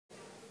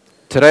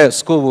Today at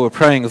school we were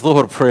praying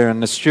Dhuhr prayer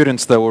and the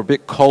students, they were a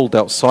bit cold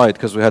outside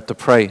because we had to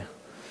pray.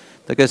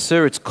 They go,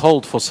 sir, it's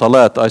cold for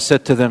Salat. I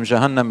said to them,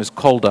 Jahannam is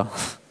colder.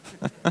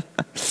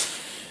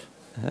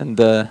 And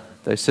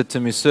they said to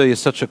me, sir, you're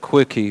such a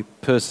quirky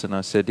person.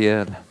 I said,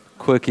 yeah,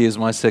 quirky is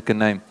my second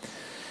name.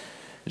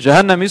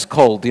 Jahannam is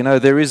cold. You know,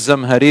 there is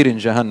Zamharir in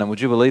Jahannam.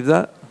 Would you believe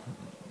that?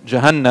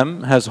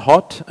 Jahannam has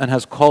hot and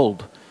has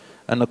cold.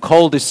 And the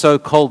cold is so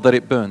cold that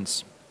it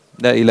burns.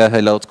 La ilaha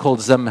illallah. It's called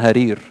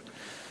Zamharir.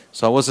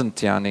 So I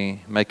wasn't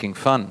making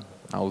fun.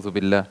 A'udhu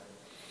billah.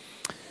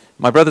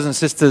 My brothers and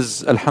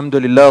sisters,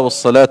 alhamdulillah,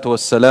 wassalatu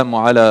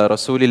wassalamu ala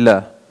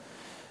rasulillah.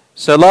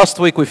 So last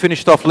week we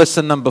finished off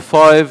lesson number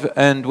 5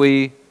 and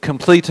we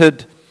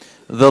completed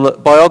the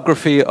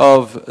biography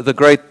of the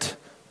great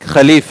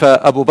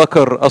Khalifa Abu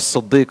Bakr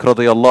as-Siddiq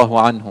radiyallahu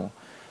anhu.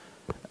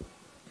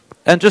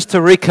 And just to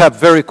recap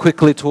very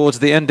quickly towards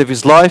the end of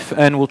his life,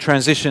 and we'll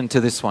transition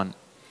to this one.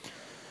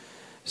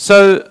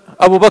 So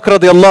Abu Bakr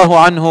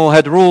radiallahu anhu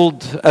had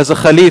ruled as a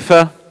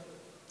Khalifa,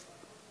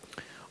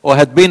 or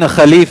had been a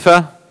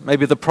Khalifa.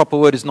 Maybe the proper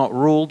word is not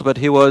ruled, but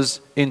he was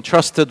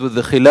entrusted with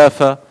the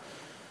Khilafah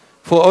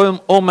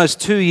for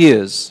almost 2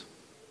 years.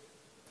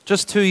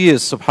 Just 2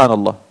 years,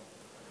 subhanallah.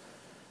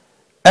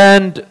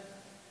 And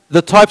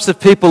the types of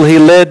people he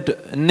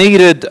led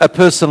needed a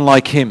person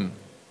like him.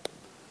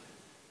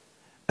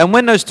 And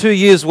when those 2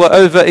 years were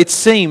over, it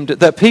seemed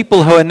that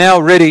people who are now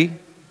ready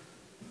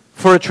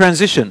for a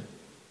transition,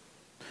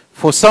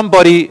 for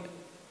somebody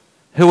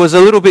who was a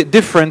little bit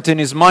different in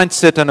his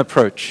mindset and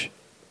approach.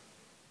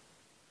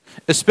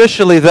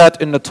 Especially that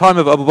in the time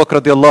of Abu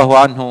Bakr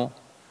radiallahu anhu,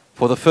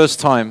 for the first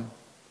time,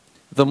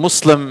 the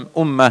Muslim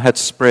Ummah had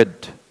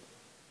spread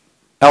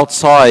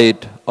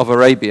outside of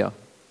Arabia.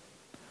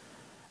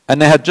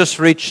 And they had just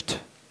reached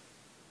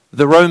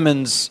the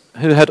Romans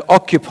who had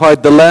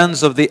occupied the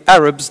lands of the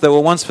Arabs. They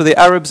were once for the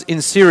Arabs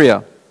in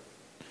Syria.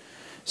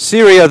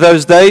 Syria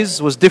those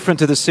days was different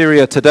to the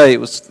Syria today.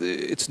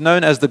 It's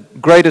known as the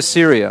Greater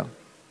Syria.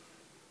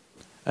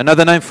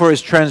 Another name for it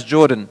is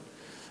Transjordan.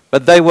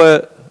 But they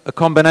were a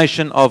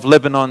combination of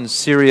Lebanon,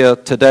 Syria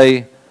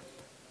today,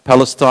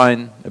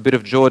 Palestine, a bit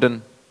of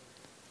Jordan,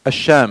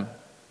 Asham.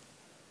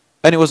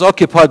 And it was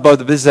occupied by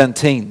the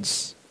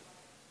Byzantines,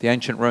 the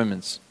ancient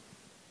Romans.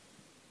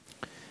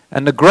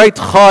 And the great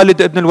Khalid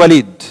ibn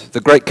al-Walid,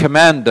 the great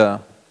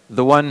commander,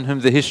 the one whom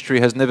the history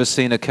has never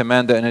seen a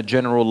commander and a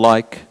general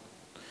like,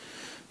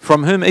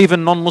 from whom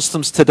even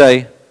non-Muslims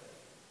today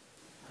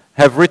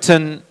have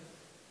written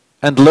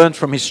and learned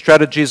from his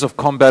strategies of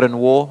combat and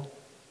war.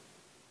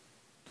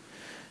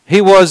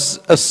 He was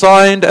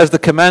assigned as the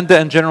commander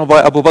and general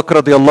by Abu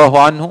Bakr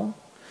radiallahu anhu,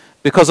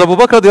 because Abu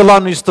Bakr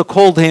radiallahu anhu used to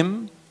call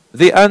him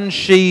the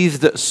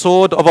unsheathed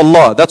sword of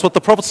Allah. That's what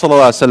the Prophet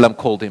sallallahu alaihi wasallam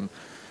called him.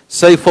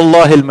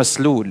 Sayfullah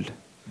al-Maslul,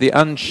 the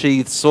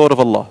unsheathed sword of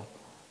Allah.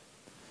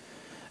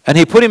 And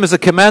he put him as a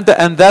commander,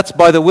 and that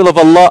by the will of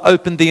Allah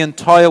opened the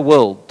entire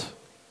world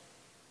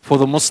for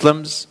the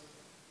Muslims.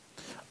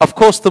 Of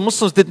course, the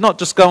Muslims did not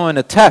just go and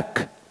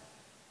attack.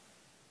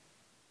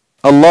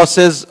 Allah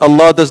says,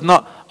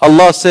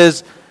 Allah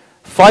says,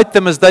 fight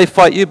them as they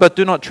fight you, but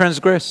do not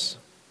transgress.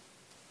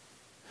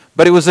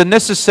 But it was a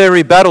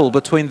necessary battle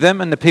between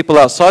them and the people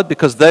outside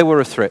because they were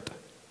a threat.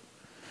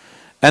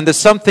 And there's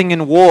something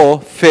in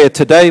warfare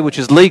today which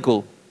is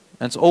legal,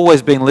 and it's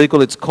always been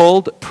legal. It's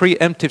called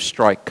preemptive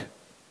strike.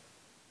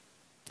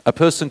 A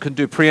person can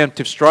do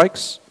preemptive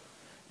strikes.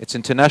 It's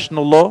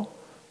international law,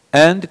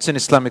 and it's in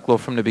Islamic law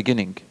from the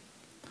beginning.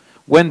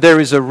 When there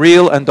is a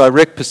real and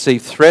direct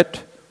perceived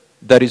threat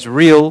that is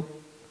real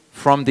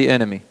from the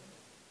enemy.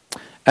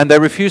 And they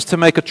refuse to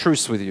make a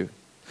truce with you.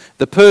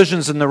 The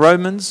Persians and the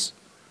Romans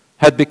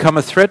had become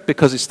a threat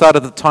because it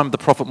started at the time of the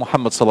Prophet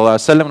Muhammad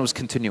ﷺ and was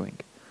continuing.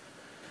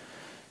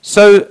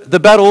 So the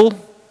battle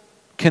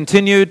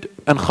continued,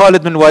 and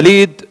Khalid bin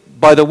Walid,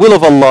 by the will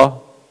of Allah,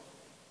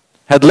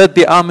 had led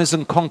the armies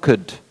and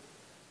conquered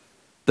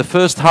the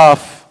first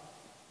half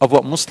of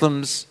what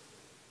Muslims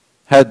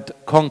had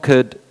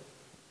conquered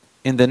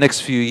in the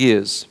next few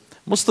years.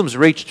 Muslims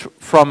reached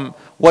from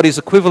what is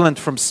equivalent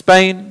from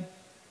Spain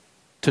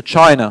to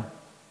China,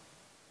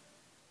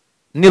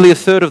 nearly a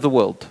third of the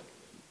world.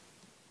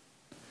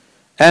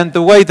 And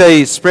the way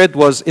they spread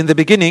was in the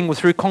beginning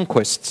through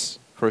conquests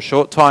for a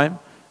short time,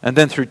 and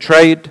then through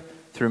trade,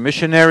 through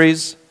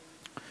missionaries,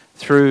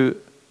 through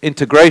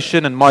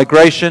integration and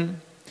migration.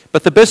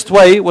 But the best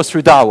way was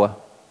through da'wah.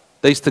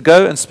 They used to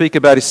go and speak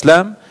about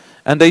Islam,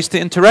 and they used to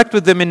interact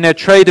with them in their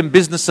trade and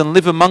business and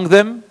live among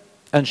them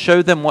and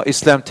show them what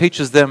Islam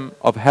teaches them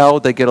of how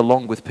they get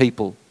along with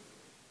people.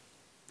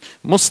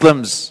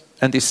 Muslims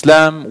and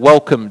Islam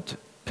welcomed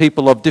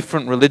people of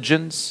different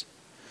religions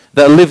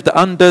that lived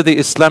under the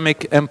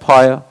Islamic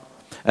empire,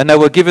 and they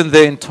were given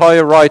their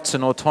entire rights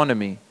and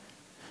autonomy.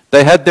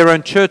 They had their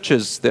own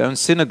churches, their own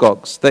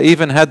synagogues. They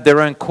even had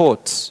their own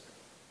courts,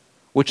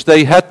 which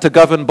they had to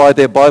govern by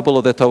their Bible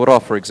or their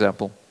Torah, for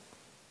example.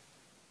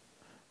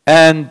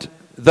 And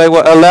they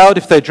were allowed,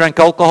 if they drank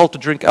alcohol, to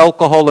drink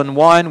alcohol and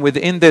wine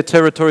within their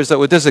territories that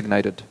were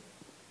designated.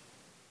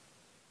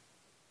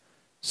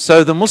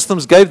 So the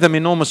Muslims gave them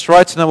enormous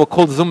rights, and they were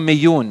called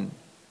Dhummiyun,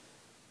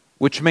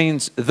 which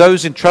means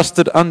those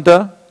entrusted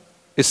under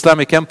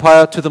Islamic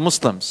Empire to the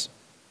Muslims.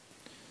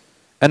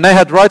 And they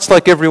had rights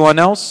like everyone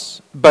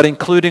else, but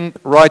including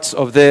rights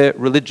of their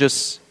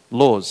religious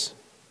laws.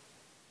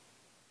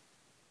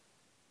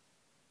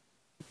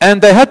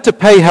 And they had to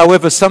pay,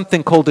 however,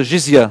 something called a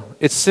jizya.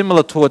 It's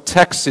similar to a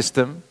tax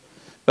system,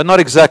 but not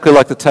exactly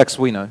like the tax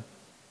we know.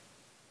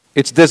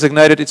 It's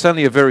designated, it's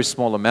only a very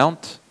small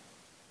amount.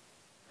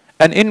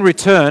 And in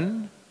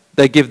return,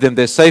 they give them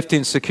their safety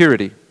and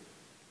security.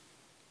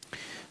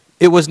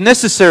 It was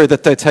necessary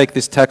that they take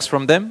this tax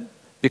from them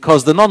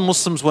because the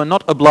non-Muslims were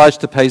not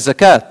obliged to pay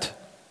zakat.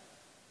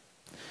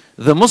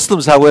 The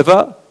Muslims,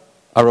 however,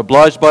 are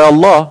obliged by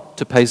Allah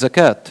to pay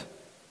zakat.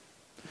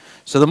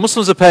 So the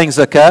Muslims are paying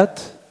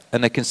zakat,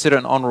 and they consider it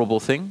an honorable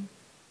thing,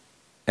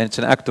 and it's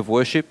an act of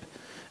worship.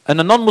 And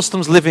the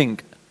non-Muslims living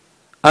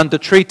under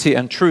treaty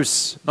and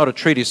truce, not a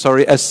treaty,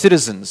 sorry, as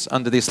citizens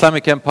under the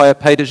Islamic Empire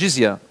paid a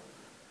jizya,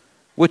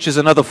 which is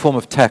another form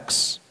of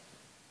tax.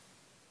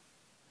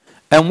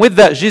 And with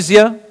that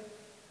jizya,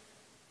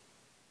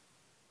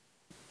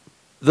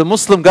 the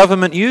Muslim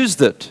government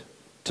used it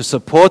to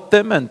support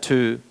them and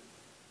to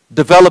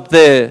develop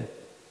their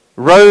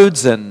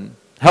roads and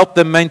help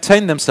them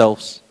maintain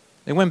themselves.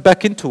 It went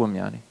back into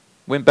them,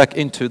 went back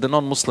into the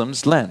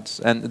non-Muslims'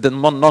 lands and the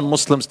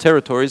non-Muslims'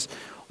 territories,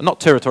 not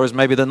territories,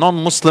 maybe the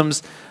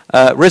non-Muslims'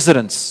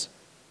 residents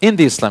in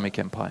the Islamic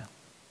Empire.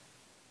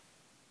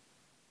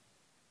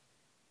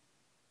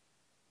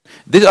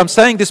 I'm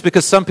saying this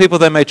because some people,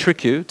 they may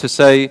trick you to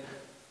say,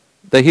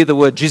 they hear the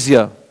word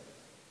jizya.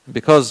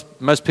 Because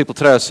most people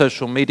today are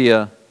social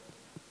media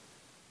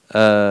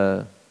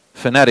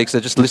fanatics, they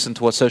just listen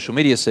to what social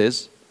media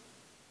says.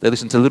 They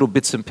listen to little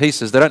bits and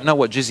pieces. They don't know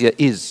what jizya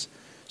is.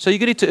 So you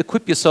need to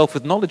equip yourself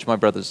with knowledge, my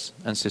brothers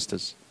and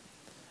sisters.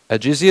 A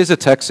jizya is a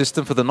tax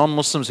system for the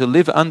non-Muslims who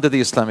live under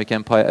the Islamic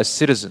Empire as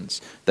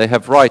citizens. They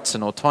have rights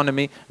and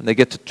autonomy, and they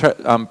get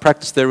to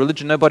practice their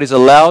religion. Nobody's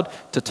allowed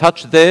to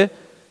touch their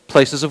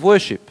places of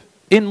worship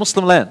in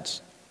Muslim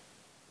lands.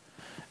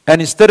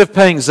 And instead of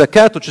paying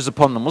zakat, which is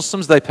upon the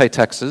Muslims, they pay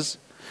taxes.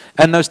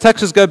 And those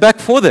taxes go back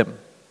for them.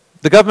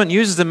 The government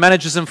uses them,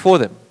 manages them for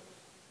them.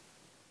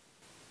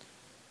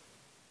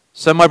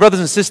 So my brothers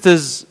and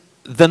sisters,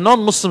 the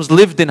non-Muslims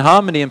lived in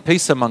harmony and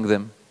peace among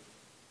them.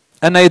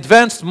 And they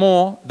advanced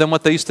more than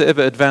what they used to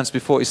ever advance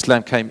before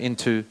Islam came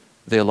into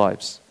their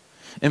lives.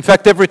 In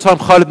fact, every time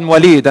Khalid bin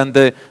Walid and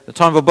the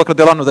time of Abu Bakr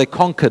radiallahu anhu, they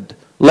conquered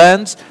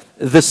lands,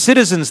 the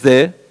citizens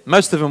there,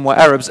 most of them were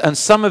Arabs, and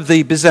some of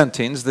the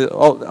Byzantines, the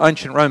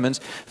ancient Romans,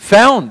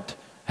 found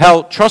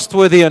how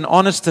trustworthy and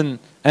honest and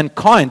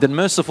kind and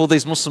merciful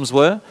these Muslims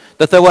were,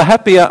 that they were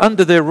happier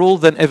under their rule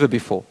than ever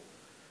before.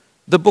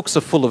 The books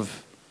are full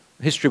of,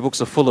 history books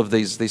are full of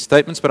these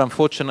statements, but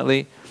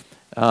unfortunately,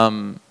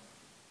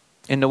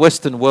 in the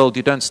Western world,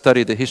 you don't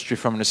study the history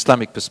from an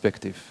Islamic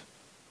perspective.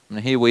 And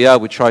here we are,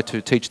 we try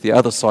to teach the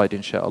other side,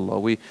 inshallah.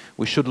 We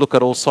should look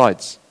at all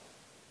sides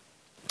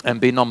and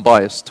be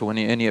non-biased to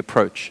any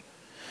approach.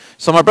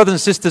 So my brothers and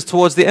sisters,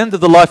 towards the end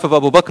of the life of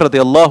Abu Bakr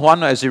radiallahu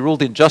anhu, as he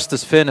ruled in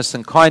justice, fairness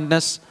and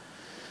kindness,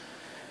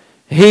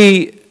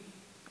 he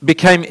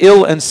became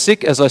ill and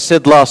sick, as I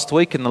said last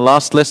week in the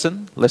last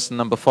lesson, lesson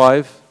number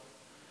 5.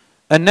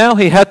 And now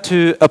he had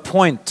to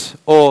appoint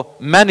or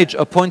manage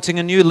appointing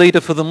a new leader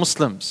for the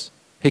Muslims.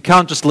 He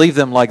can't just leave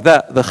them like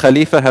that. The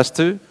Khalifa has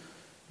to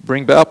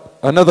bring up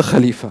another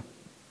Khalifa.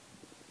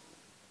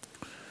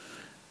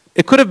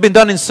 It could have been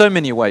done in so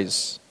many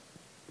ways.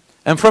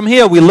 And from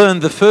here we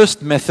learn the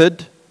first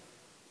method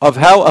of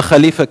how a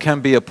Khalifa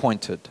can be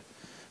appointed.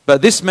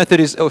 But this method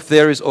is if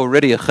there is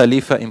already a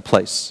Khalifa in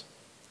place.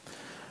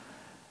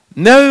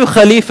 No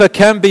Khalifa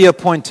can be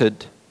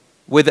appointed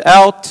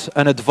without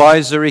an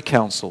advisory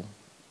council.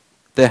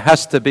 There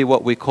has to be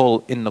what we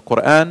call in the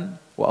Quran,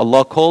 what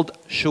Allah called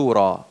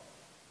Shura.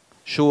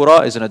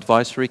 Shura is an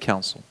advisory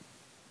council.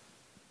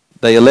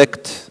 They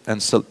elect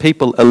and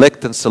people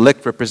elect and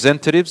select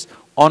representatives,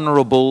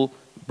 honorable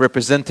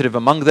representative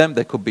among them.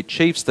 They could be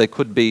chiefs, they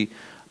could be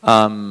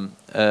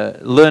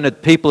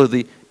learned people of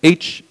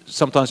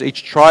sometimes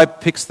each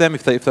tribe picks them.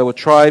 If they were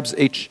tribes,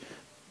 each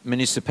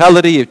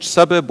municipality, each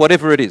suburb,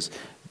 whatever it is,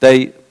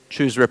 they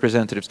choose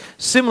representatives.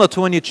 Similar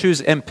to when you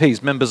choose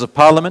MPs, members of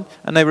parliament,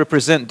 and they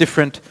represent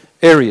different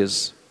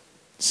areas.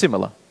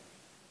 Similar.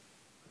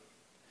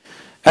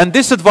 And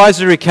this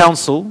advisory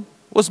council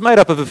was made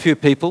up of a few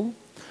people.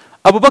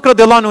 Abu Bakr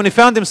radiallahu anhu, when he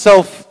found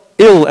himself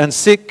ill and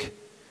sick,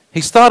 he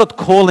started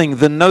calling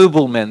the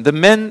noblemen, the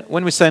men,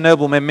 when we say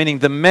noblemen, meaning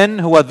the men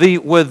who were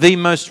the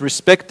most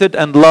respected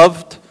and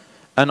loved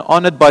and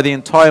honored by the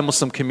entire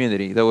Muslim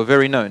community. They were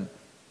very known.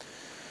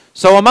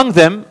 So among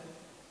them,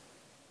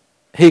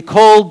 he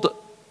called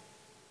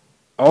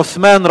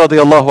Uthman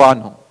radiallahu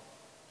anhu.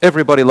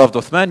 Everybody loved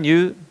Uthman,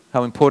 knew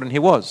how important he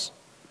was.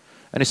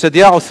 And he said,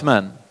 Ya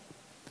Uthman,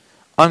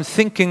 I'm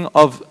thinking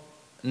of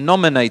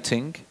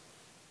nominating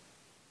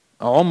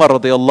Umar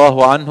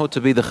radiallahu anhu to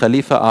be the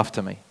Khalifa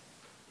after me.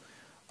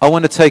 I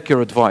want to take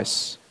your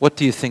advice. What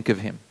do you think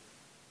of him?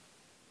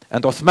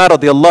 And Uthman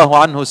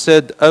radiallahu anhu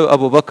said, "O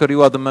Abu Bakr,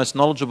 you are the most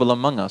knowledgeable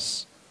among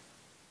us.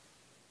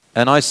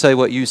 And I say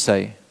what you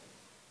say."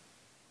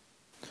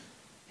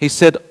 He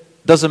said,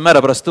 "Doesn't matter,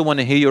 but I still want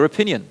to hear your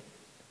opinion."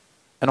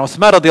 And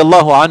Uthman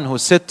radiallahu anhu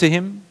said to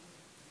him,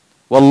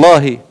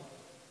 "Wallahi,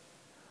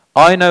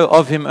 I know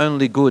of him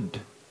only good.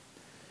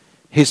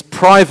 His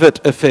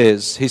private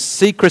affairs, his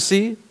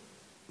secrecy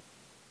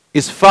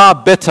is far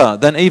better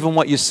than even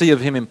what you see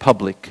of him in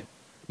public."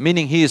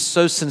 Meaning he is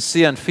so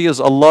sincere and fears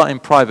Allah in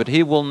private.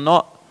 He will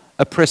not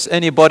oppress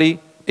anybody,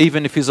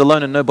 even if he's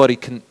alone and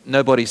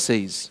nobody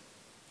sees.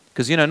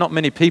 Because not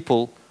many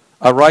people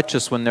are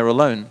righteous when they're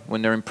alone,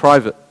 when they're in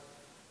private.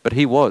 But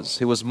he was.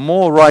 He was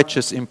more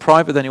righteous in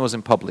private than he was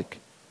in public.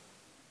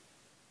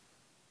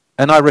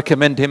 And I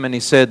recommend him, and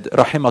he said,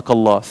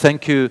 "Rahimakallah,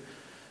 thank you,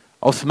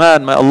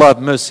 Uthman, may Allah have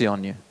mercy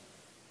on you."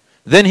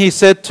 Then he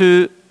said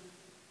to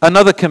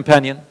another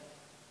companion,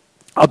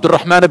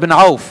 Abdurrahman ibn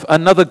Auf,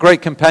 another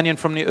great companion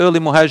from the early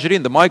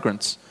Muhajirin, the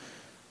migrants,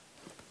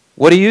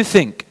 "What do you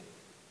think?"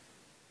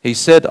 He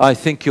said, "I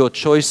think your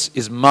choice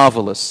is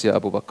marvelous, Ya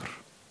Abu Bakr."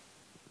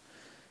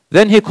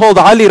 Then he called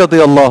Ali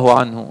radiallahu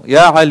anhu,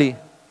 "Ya Ali,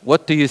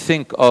 what do you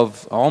think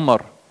of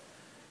Umar?"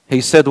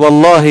 He said,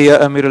 "Wallahi, Ya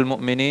Amir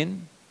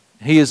al-Mu'mineen,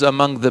 he is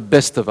among the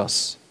best of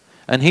us.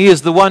 And he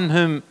is the one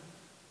whom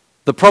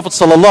the Prophet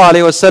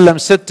ﷺ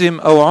said to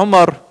him, 'O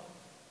Umar,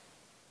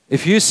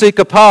 if you seek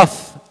a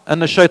path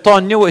and the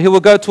shaitan knew it, he will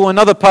go to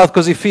another path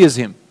because he fears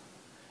him.'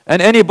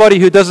 And anybody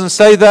who doesn't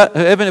say that,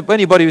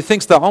 anybody who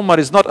thinks that Umar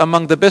is not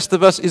among the best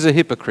of us is a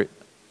hypocrite."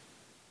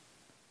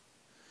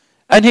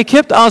 And he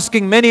kept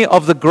asking many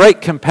of the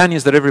great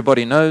companions that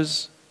everybody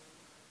knows,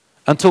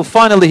 until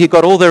finally he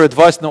got all their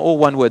advice in all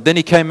one word. Then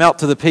he came out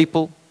to the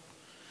people,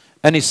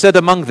 and he said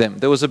among them,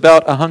 there was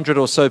about 100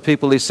 or so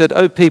people, he said,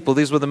 "O people,"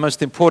 these were the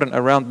most important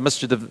around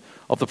Masjid of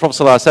the Prophet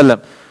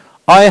ﷺ,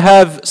 "I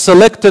have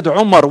selected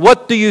Umar.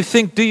 What do you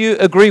think? Do you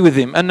agree with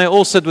him?" And they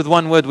all said with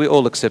one word, "We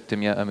all accept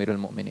him, Ya Amir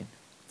al-Mu'mineen."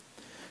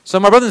 So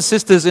my brothers and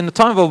sisters, in the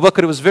time of Abu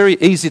Bakr, it was very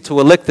easy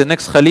to elect the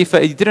next Khalifa.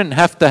 He didn't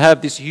have to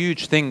have this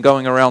huge thing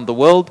going around the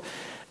world.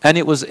 And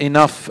it was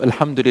enough,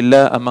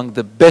 alhamdulillah, among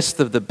the best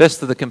of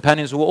the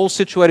companions who were all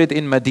situated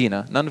in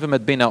Medina. None of them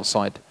had been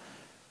outside,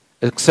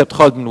 except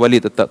Khalid bin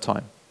Walid at that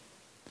time.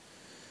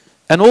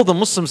 And all the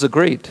Muslims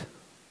agreed.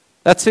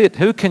 That's it.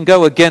 Who can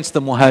go against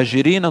the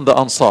Muhajirin and the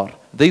Ansar?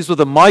 These were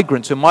the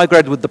migrants who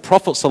migrated with the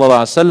Prophet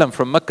ﷺ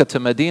from Mecca to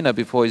Medina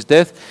before his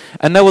death.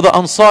 And they were the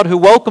Ansar who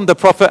welcomed the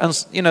Prophet, and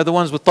the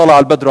ones with Tala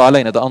al-Badr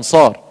alayna, the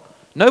Ansar.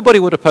 Nobody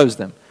would oppose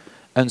them.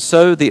 And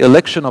so the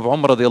election of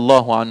Umar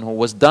radiallahu anhu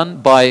was done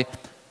by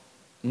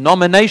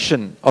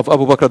nomination of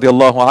Abu Bakr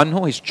radiallahu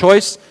anhu, his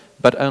choice,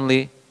 but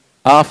only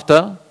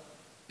after,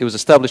 it was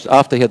established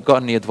after he had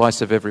gotten the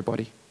advice of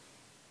everybody.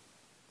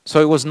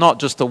 So it was not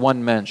just a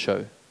one-man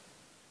show.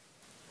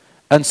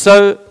 And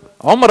so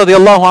Umar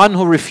radiallahu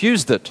anhu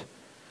refused it,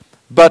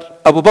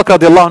 but Abu Bakr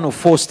radiallahu anhu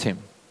forced him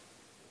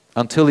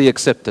until he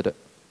accepted it.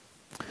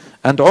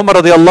 And Umar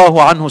radiallahu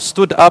anhu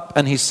stood up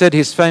and he said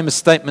his famous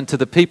statement to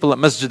the people at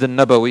Masjid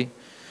al-Nabawi.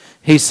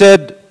 He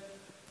said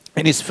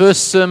in his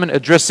first sermon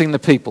addressing the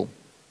people,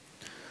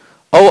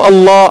 "O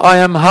Allah, I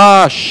am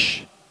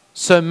harsh,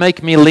 so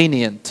make me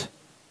lenient."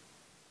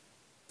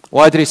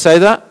 Why did he say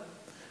that?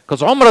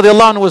 Because Umar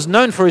radiallahu anhu was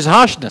known for his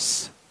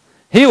harshness.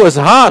 He was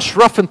harsh,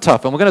 rough and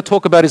tough. And we're going to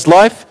talk about his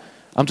life.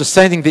 I'm just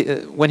saying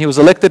when he was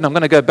elected, and I'm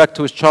going to go back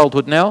to his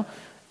childhood now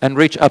and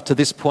reach up to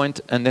this point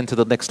and then to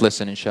the next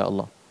lesson,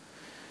 inshallah.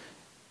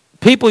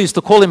 People used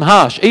to call him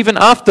harsh. Even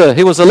after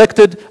he was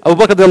elected,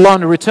 Abu Bakr radiallahu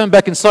anhu returned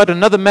back inside.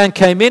 Another man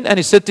came in and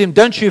he said to him,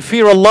 "Don't you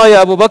fear Allah,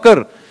 ya Abu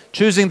Bakr,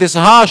 choosing this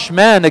harsh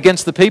man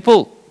against the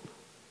people?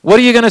 What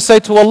are you going to say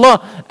to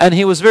Allah?" And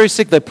he was very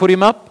sick. They put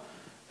him up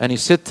and he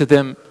said to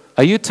them,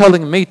 "Are you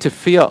telling me to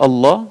fear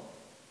Allah?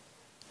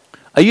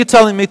 Are you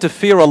telling me to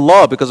fear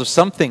Allah because of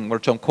something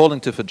which I'm calling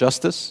to for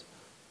justice?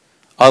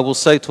 I will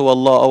say to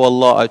Allah, O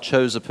Allah, I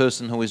chose a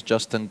person who is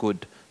just and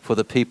good for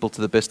the people to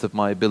the best of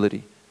my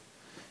ability."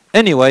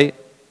 Anyway,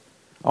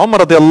 Umar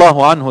radiallahu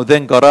anhu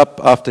then got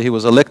up after he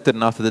was elected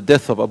and after the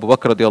death of Abu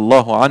Bakr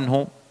radiallahu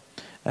anhu.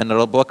 And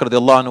Abu Bakr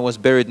radiallahu anhu was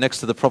buried next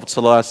to the Prophet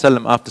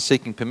ﷺ after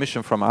seeking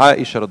permission from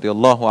Aisha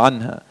radiallahu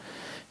anha.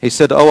 He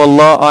said, "O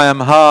Allah, I am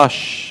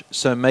harsh,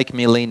 so make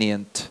me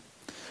lenient.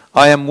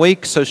 I am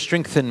weak, so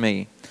strengthen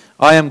me.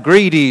 I am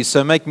greedy,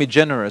 so make me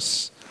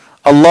generous.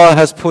 Allah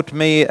has put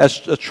me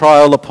as a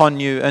trial upon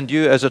you, and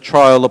you as a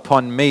trial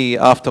upon me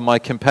after my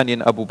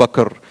companion Abu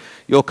Bakr.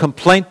 Your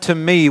complaint to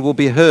me will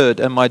be heard,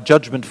 and my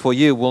judgment for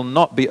you will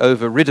not be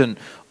overridden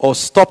or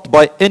stopped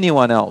by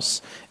anyone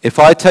else. If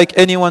I take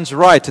anyone's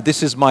right,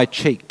 this is my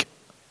cheek.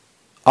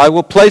 I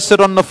will place it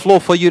on the floor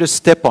for you to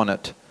step on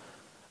it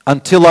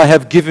until I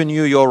have given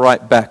you your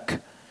right back.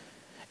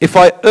 If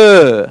I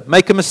err,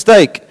 make a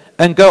mistake,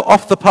 and go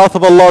off the path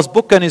of Allah's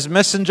book and His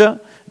messenger,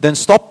 then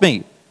stop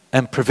me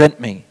and prevent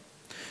me.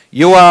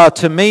 You are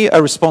to me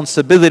a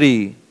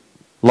responsibility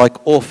like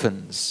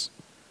orphans,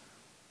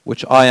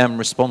 which I am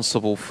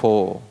responsible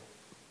for."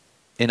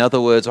 In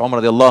other words,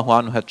 Umar radiallahu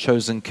anhu had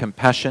chosen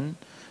compassion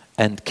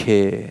and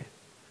care.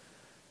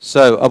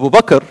 So Abu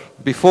Bakr,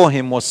 before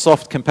him, was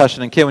soft,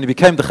 compassionate, and care. When he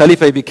became the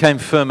Khalifa, he became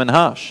firm and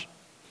harsh.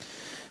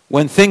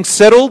 When things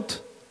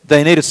settled,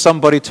 they needed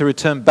somebody to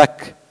return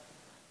back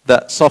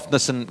that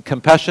softness and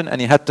compassion, and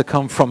he had to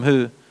come from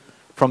who?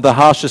 From the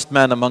harshest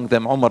man among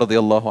them, Umar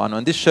radiallahu anhu.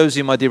 And this shows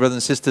you, my dear brothers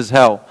and sisters,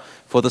 how,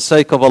 for the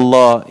sake of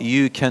Allah,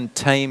 you can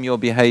tame your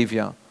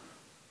behavior.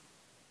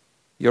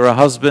 You're a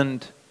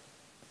husband,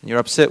 and you're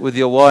upset with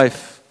your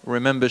wife.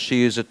 Remember,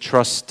 she is a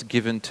trust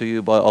given to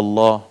you by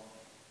Allah.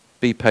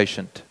 Be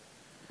patient.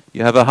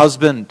 You have a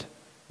husband.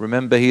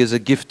 Remember, he is a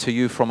gift to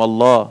you from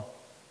Allah.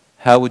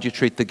 How would you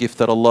treat the gift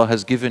that Allah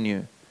has given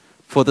you?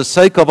 For the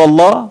sake of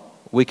Allah,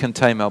 we can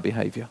tame our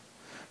behavior.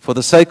 For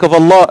the sake of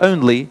Allah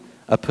only,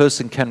 a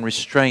person can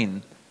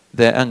restrain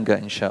their anger,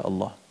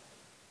 insha'Allah.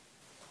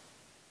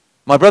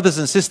 My brothers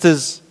and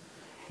sisters,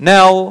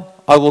 now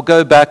I will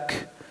go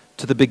back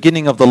to the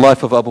beginning of the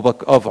life of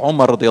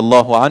Umar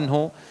radiallahu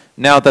anhu.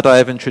 Now that I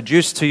have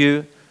introduced to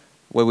you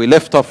where we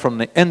left off from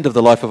the end of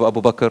the life of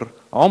Abu Bakr,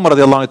 Umar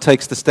radiallahu anhu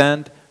takes the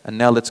stand, and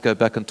now let's go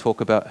back and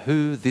talk about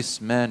who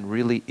this man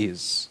really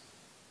is.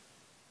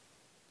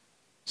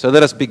 So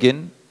let us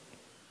begin.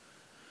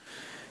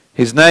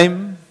 His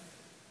name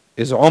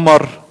is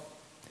Umar.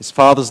 His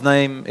father's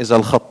name is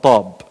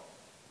al-Khattab.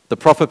 The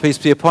Prophet, peace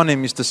be upon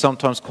him, used to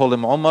sometimes call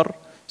him Umar.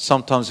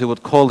 Sometimes he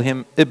would call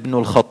him Ibn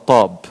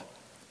al-Khattab,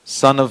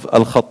 son of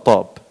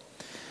al-Khattab.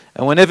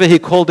 And whenever he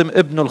called him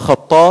Ibn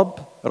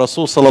al-Khattab,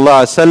 Rasul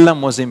sallallahu alaihi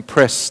wasallam was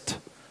impressed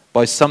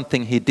by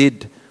something he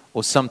did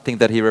or something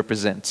that he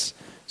represents.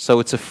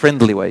 So it's a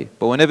friendly way.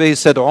 But whenever he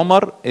said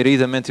Umar, it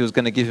either meant he was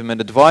going to give him an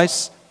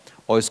advice,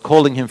 or he's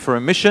calling him for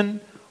a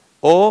mission,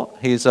 or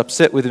he is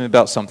upset with him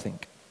about something.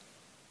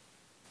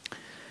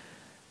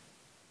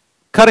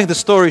 Cutting the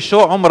story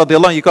short, Umar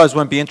radiallahu anh, you guys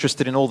won't be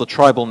interested in all the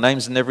tribal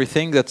names and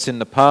everything that's in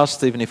the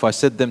past. Even if I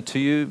said them to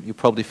you, you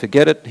probably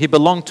forget it. He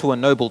belonged to a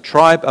noble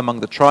tribe among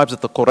the tribes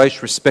that the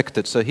Quraysh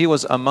respected. So he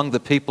was among the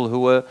people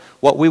who were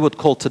what we would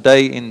call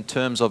today in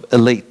terms of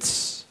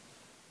elites.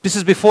 This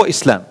is before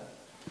Islam.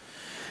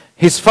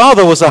 His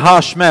father was a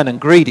harsh man and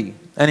greedy.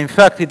 And in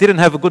fact, he didn't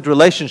have a good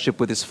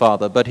relationship with his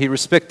father, but he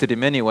respected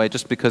him anyway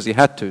just because he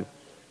had to.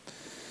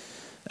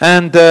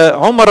 And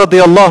Umar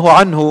radiallahu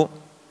anhu,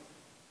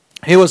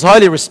 he was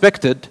highly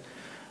respected.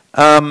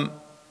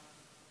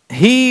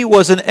 He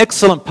was an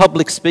excellent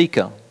public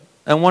speaker.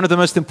 And one of the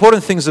most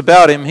important things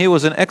about him, he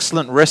was an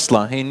excellent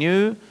wrestler. He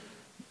knew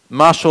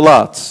martial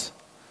arts.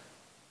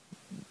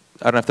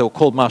 I don't know if they were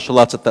called martial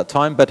arts at that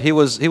time, but he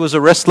was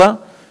a wrestler.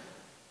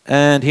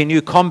 And he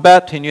knew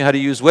combat, he knew how to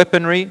use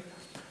weaponry.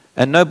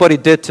 And nobody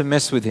dared to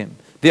mess with him.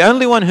 The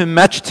only one who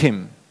matched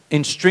him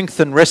in strength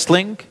and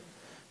wrestling,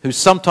 who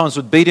sometimes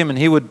would beat him and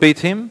he would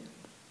beat him,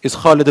 is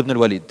Khalid ibn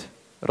al-Walid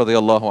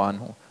radiyallahu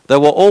anhu. They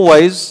were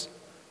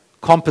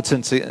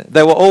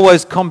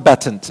always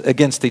combatant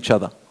against each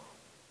other.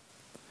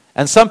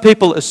 And some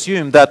people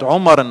assume that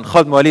Umar and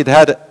Khalid ibn Walid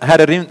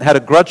had a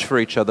grudge for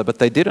each other, but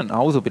they didn't.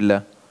 A'udhu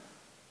billah.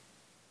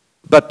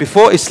 But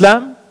before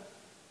Islam,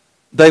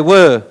 they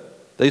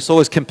used to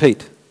always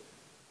compete.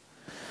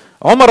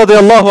 Umar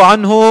radiallahu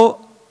anhu,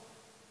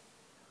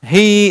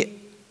 he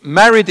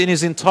married in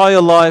his entire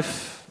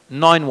life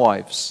 9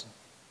 wives.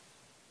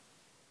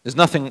 There's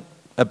nothing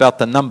about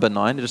the number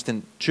 9,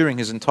 during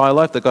his entire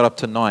life they got up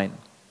to 9.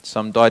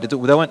 Some died, they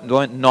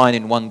weren't 9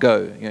 in one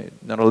go. You're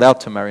not allowed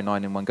to marry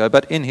 9 in one go,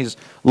 but in his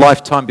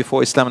lifetime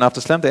before Islam and after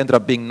Islam, they ended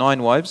up being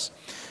 9 wives.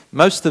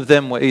 Most of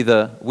them were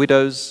either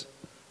widows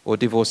or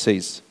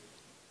divorcees.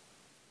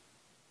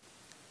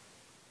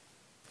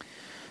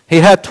 He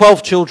had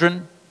 12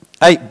 children,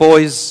 8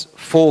 boys,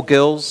 4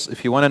 girls.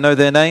 If you want to know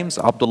their names,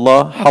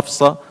 Abdullah,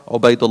 Hafsa,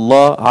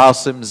 Ubaidullah,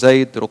 Asim,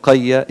 Zayd,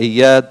 Ruqayya,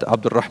 Iyad,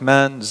 Abdul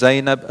Rahman,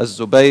 Zainab,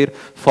 Az-Zubayr,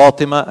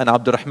 Fatima, and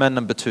Abdul Rahman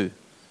number 2.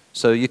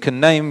 So you can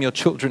name your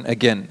children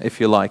again if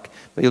you like,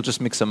 but you'll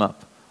just mix them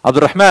up.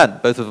 Abdul Rahman,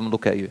 both of them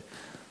look at you.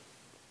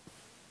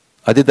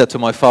 I did that to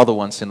my father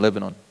once in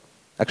Lebanon.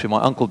 Actually,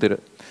 my uncle did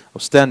it. I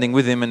was standing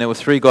with him and there were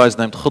 3 guys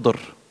named Khidr.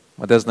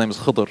 My dad's name is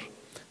Khidr.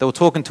 They were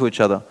talking to each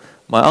other.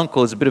 My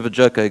uncle is a bit of a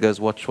joker. He goes,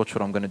 watch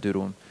what I'm going to do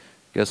to him.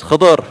 He goes,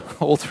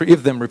 Khidr. All 3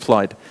 of them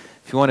replied.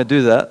 If you want to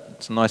do that,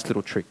 it's a nice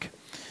little trick.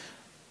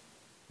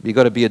 You've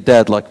got to be a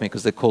dad like me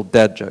because they're called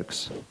dad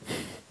jokes.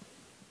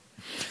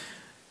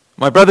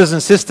 My brothers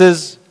and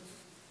sisters,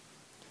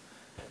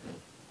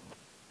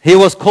 he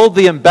was called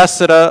the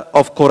ambassador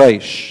of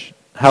Quraysh.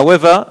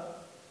 However,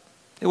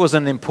 it was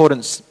an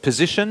important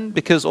position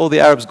because all the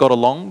Arabs got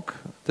along,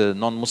 the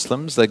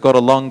non-Muslims. They got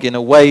along in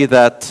a way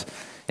that,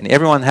 and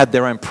everyone had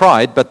their own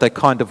pride, but they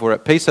kind of were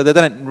at peace, so they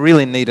didn't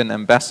really need an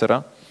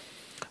ambassador.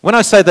 When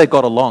I say they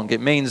got along,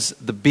 it means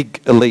the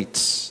big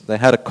elites. They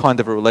had a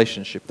kind of a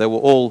relationship. They were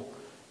all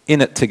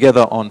in it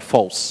together on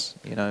false,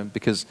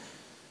 because,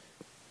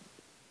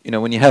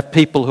 when you have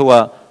people who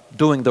are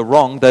doing the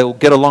wrong, they will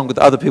get along with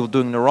other people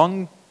doing the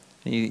wrong.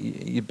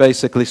 You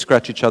basically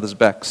scratch each other's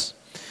backs.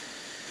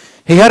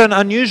 He had an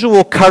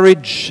unusual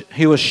courage.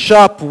 He was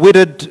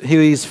sharp-witted.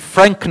 His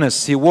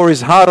frankness. He wore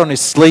his heart on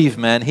his sleeve,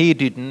 man.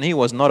 He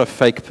was not a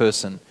fake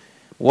person.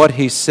 What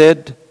he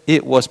said,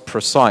 It was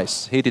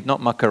precise. He did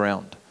not muck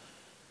around.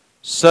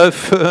 So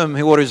firm,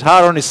 he wore his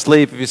heart on his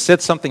sleeve. If he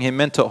said something, he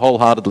meant it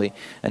wholeheartedly.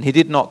 And he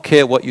did not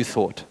care what you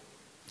thought.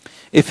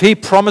 If he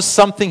promised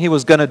something, he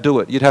was going to do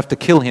it. You'd have to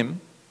kill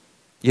him.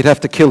 You'd have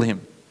to kill him.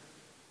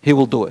 He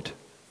will do it.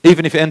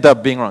 Even if it ends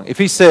up being wrong. If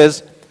he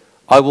says,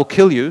 I will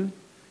kill you,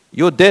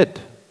 you're dead.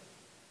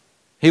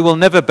 He will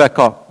never back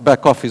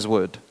off his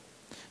word.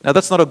 Now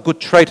that's not a good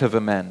trait of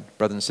a man,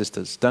 brothers and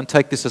sisters. Don't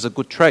take this as a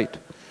good trait.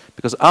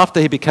 Because after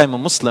he became a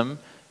Muslim,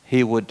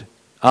 he would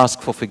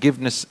ask for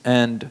forgiveness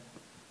and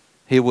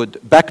he would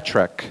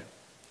backtrack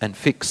and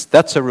fix.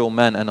 That's a real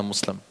man and a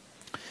Muslim.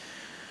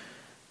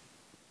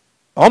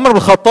 Umar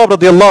al-Khattab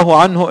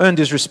radiallahu anhu earned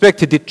his respect.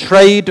 He did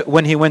trade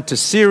when he went to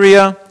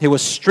Syria. He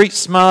was street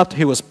smart.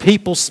 He was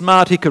people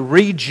smart. He could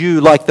read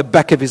you like the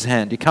back of his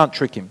hand. You can't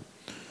trick him.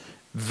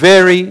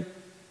 Very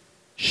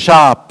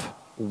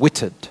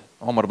sharp-witted,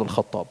 Umar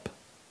al-Khattab.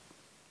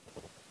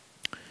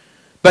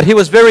 But he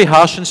was very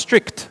harsh and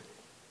strict.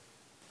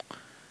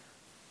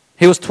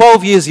 He was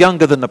 12 years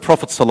younger than the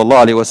Prophet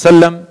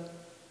ﷺ,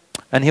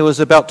 and he was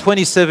about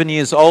 27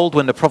 years old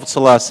when the Prophet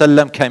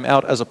ﷺ came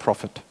out as a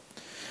prophet.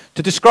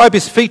 To describe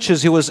his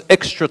features, he was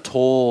extra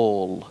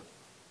tall.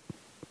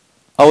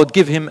 I would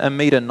give him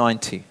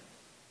 1.90 m,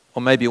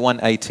 or maybe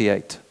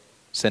 188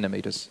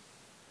 centimeters.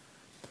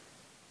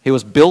 He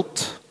was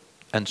built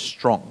and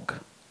strong,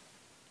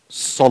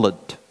 solid,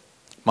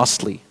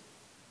 muscly,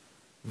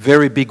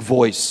 very big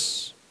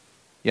voice.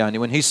 Yeah, and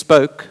when he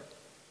spoke,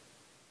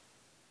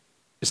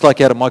 it's like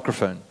he had a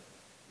microphone.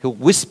 He'll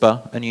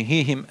whisper and you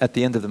hear him at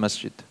the end of the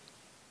masjid.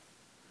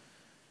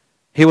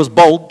 He was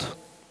bald,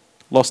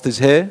 lost his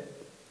hair,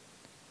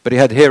 but he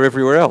had hair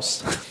everywhere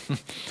else.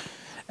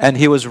 And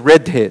he was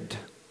red-haired.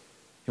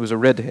 He was a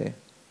red hair.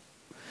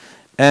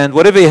 And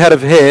whatever he had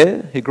of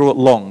hair, he grew it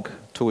long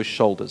to his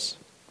shoulders.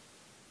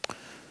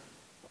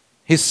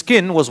 His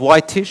skin was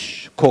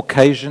whitish,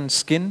 Caucasian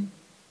skin,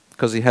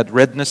 because he had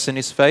redness in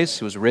his face.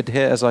 He was red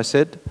hair, as I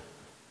said.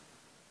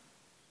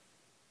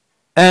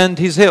 And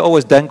his hair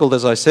always dangled,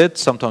 as I said.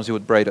 Sometimes he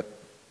would braid it.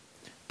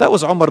 That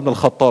was Umar ibn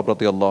al-Khattab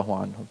radiallahu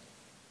anhu.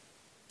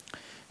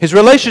 His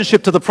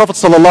relationship to the Prophet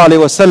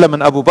ﷺ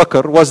and Abu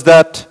Bakr was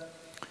that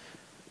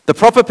the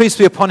Prophet, peace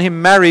be upon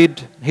him,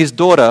 married his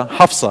daughter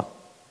Hafsa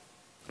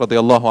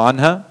radiallahu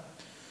anha,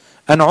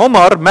 and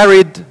Umar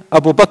married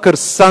Abu Bakr's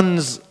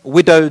son's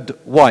widowed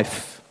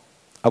wife.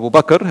 Abu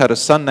Bakr had a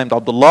son named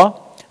Abdullah,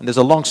 and there's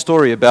a long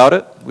story about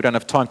it. We don't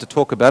have time to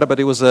talk about it, but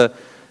it was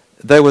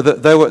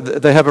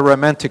they have a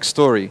romantic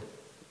story.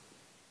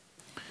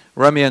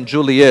 Romeo and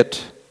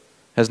Juliet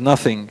is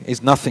nothing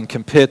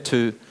compared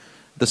to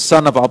the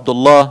son of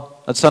Abdullah,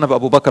 the son of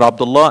Abu Bakr,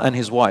 Abdullah, and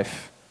his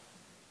wife.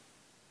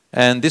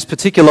 And this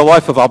particular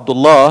wife of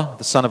Abdullah,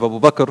 the son of Abu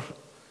Bakr,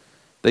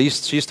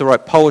 she used to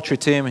write poetry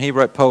to him, he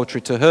wrote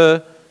poetry to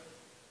her.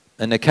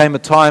 And there came a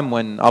time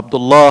when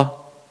Abdullah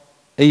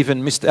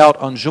even missed out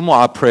on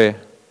Jumu'ah prayer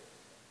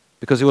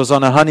because he was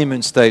on a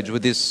honeymoon stage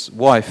with his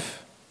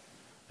wife.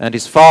 And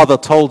his father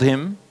told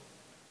him,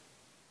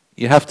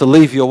 you have to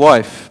leave your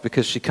wife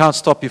because she can't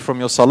stop you from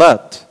your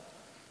salat.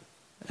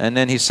 And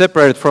then he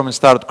separated from him and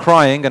started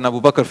crying, and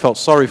Abu Bakr felt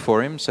sorry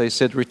for him. So he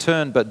said,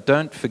 return, but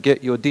don't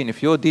forget your deen.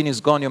 If your deen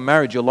is gone, your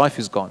marriage, your life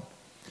is gone.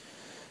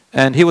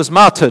 And he was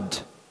martyred,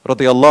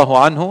 radiallahu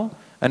anhu.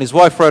 And his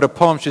wife wrote a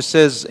poem. She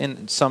says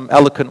in some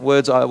eloquent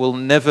words, I will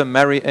never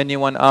marry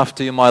anyone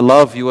after you, my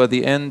love. You are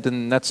the end,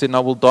 and that's it. And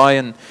I will die,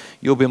 and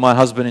you'll be my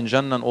husband in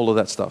Jannah, and all of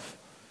that stuff.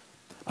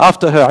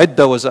 After her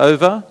iddah was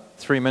over,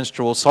 3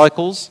 menstrual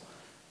cycles,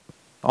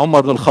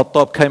 Umar ibn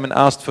al-Khattab came and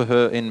asked for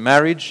her in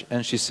marriage,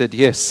 and she said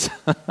yes.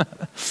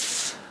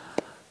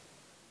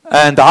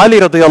 And Ali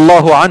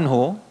radiallahu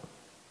anhu,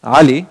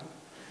 Ali,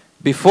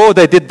 before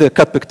they did the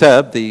katb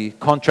kitab, the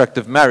contract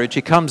of marriage,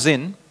 he comes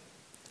in,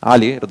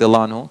 Ali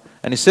radiallahu anhu,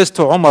 and he says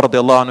to Umar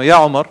radiallahu anhu,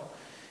 Ya Umar,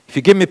 if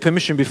you give me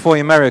permission before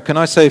you marry her, can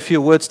I say a few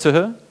words to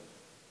her?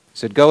 He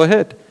said, go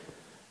ahead.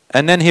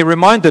 And then he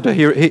reminded her,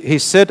 he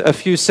said a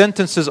few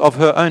sentences of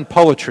her own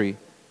poetry.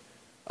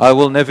 I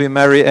will never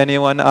marry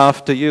anyone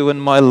after you, and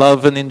my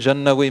love, and in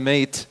Jannah we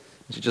meet.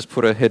 She just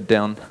put her head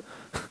down.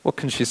 What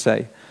can she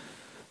say?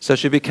 So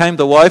she became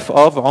the wife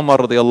of Umar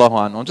radiallahu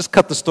anhu. I'll just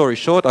cut the story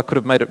short. I could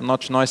have made it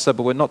much nicer,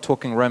 but we're not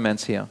talking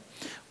romance here.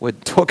 We're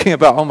talking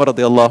about Umar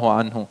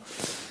radiallahu anhu.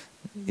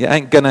 You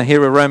ain't going to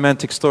hear a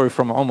romantic story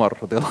from Umar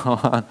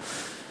radiallahu anhu.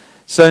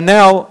 So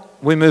now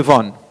we move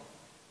on.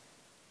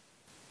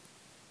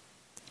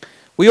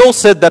 We all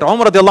said that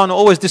Umar radiallahu anhu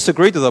always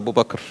disagreed with Abu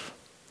Bakr.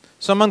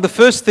 So among the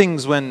first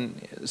things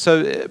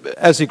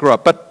as he grew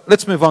up, but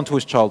let's move on to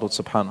his childhood,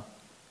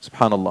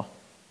 subhanallah.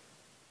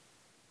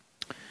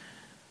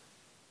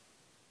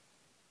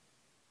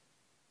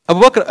 Abu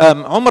Bakr,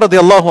 Umar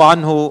radiallahu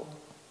anhu,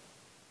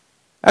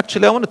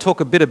 actually I want to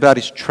talk a bit about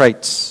his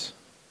traits,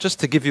 just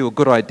to give you a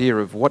good idea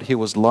of what he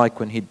was like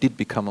when he did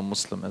become a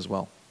Muslim as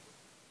well.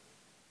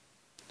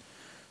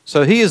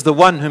 So he is the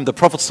one whom the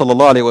Prophet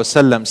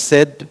ﷺ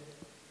said,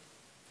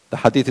 the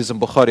hadith is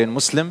in Bukhari and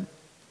Muslim,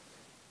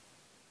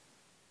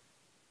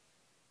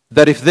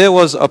 that if there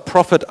was a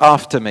prophet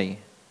after me,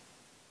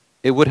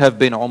 it would have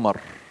been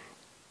Umar.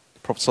 The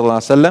Prophet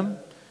ﷺ,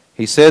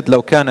 he said,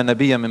 لو كان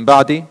نبيا من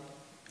بعدي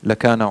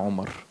لكان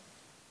عمر.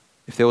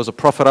 If there was a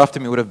prophet after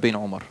me, it would have been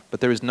Umar.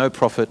 But there is no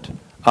prophet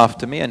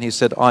after me. And he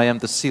said, I am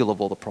the seal of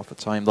all the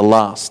prophets. I am the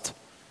last,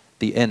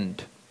 the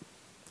end.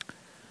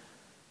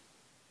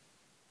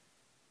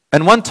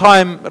 And one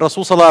time,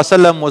 Rasul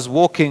ﷺ was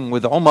walking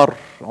with Umar.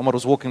 Umar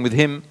was walking with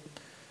him.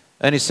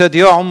 And he said,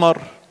 Ya Umar,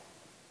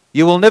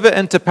 you will never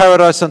enter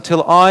paradise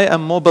until I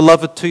am more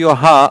beloved to your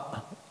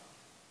heart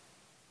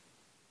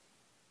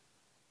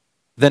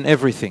than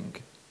everything.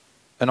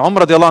 And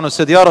Umar radiallahu anhu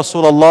said, Ya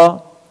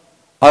Rasulullah,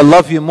 I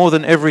love you more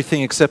than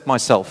everything except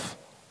myself.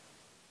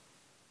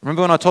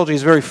 Remember when I told you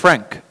he's very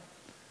frank?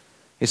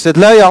 He said,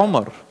 La ya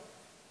Umar,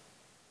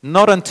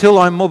 not until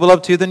I'm more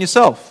beloved to you than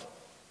yourself.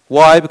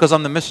 Why? Because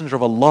I'm the messenger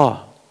of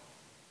Allah.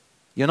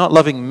 You're not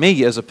loving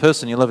me as a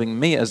person, you're loving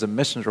me as a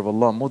messenger of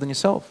Allah more than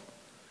yourself.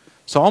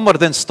 So Umar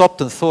then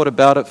stopped and thought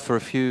about it for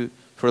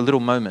a little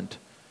moment.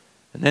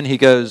 And then he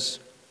goes,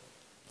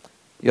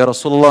 Ya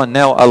Rasulullah,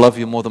 now I love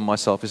you more than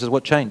myself. He says,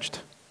 what changed?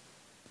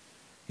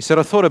 He said,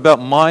 I thought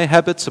about my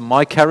habits and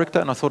my character,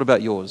 and I thought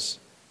about yours.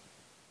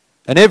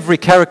 And every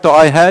character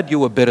I had, you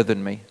were better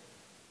than me.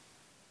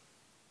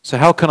 So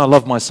how can I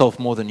love myself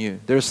more than you?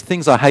 There's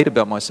things I hate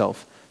about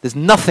myself. There's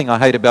nothing I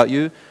hate about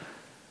you.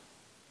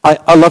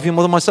 I love you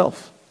more than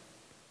myself.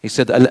 He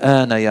said,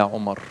 Al-ana ya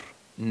Umar.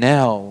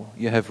 Now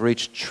you have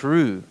reached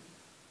true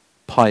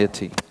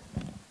piety.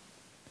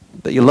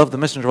 That you love the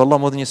Messenger of Allah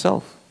more than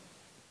yourself.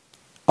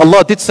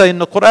 Allah did say in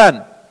the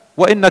Quran,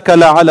 وَإِنَّكَ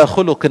لَعَلَى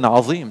خُلُقٍ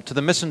عَظِيمٍ. To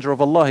the Messenger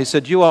of Allah, He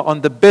said, you are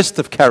on the best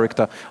of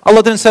character.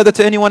 Allah didn't say that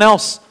to anyone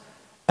else.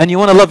 And you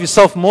want to love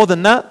yourself more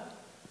than that?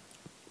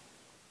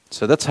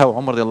 So that's how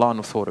Umar radiallahu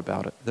anhu thought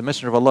about it. The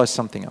Messenger of Allah is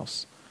something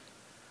else.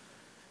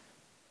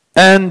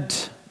 And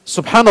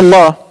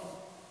subhanallah,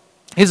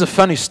 here's a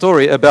funny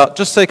story about,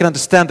 just so you can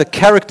understand the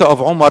character of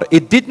Umar.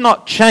 It did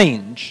not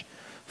change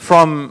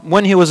from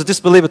when he was a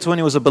disbeliever to when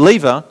he was a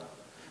believer.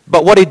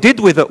 But what he did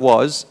with it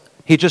was,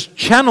 he just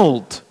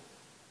channeled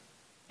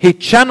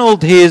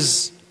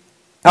his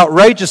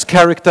outrageous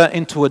character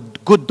into a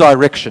good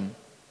direction.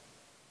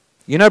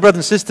 You know, brothers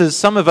and sisters,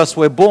 some of us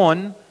were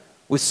born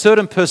with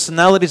certain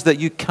personalities that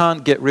you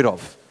can't get rid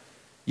of.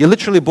 You're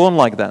literally born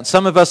like that.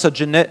 Some of us are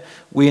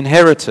we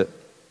inherit it.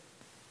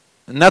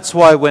 And that's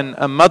why when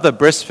a mother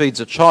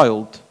breastfeeds a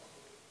child,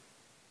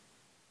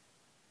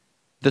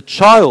 the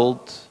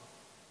child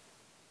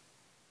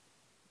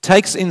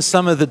takes in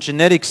some of the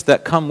genetics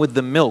that come with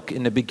the milk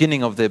in the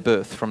beginning of their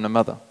birth from the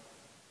mother.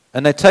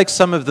 And they take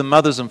some of the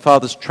mother's and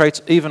father's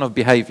traits, even of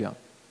behavior.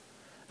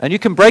 And you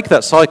can break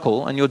that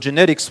cycle and your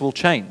genetics will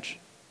change.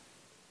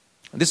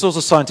 And this is also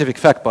a scientific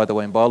fact, by the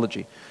way, in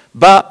biology.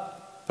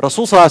 But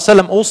Rasul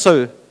ﷺ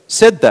also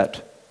said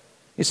that.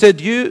 He said,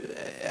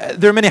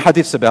 there are many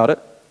hadiths about it.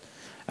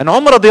 And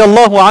Umar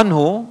radiallahu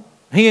anhu,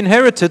 he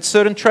inherited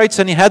certain traits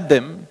and he had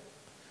them,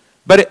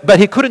 but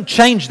he couldn't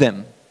change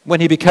them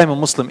when he became a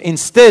Muslim.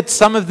 Instead,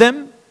 some of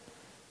them,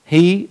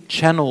 he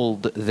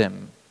channeled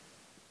them.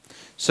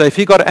 So if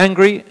he got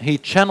angry, he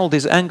channeled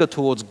his anger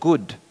towards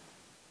good.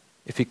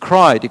 If he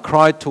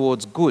cried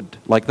towards good,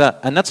 like that.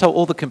 And that's how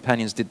all the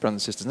companions did, brothers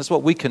and sisters. And that's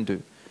what we can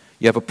do.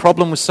 You have a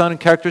problem with certain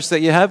characteristics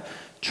that you have,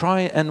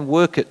 try and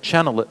work it,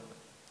 channel it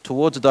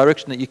towards a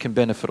direction that you can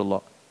benefit a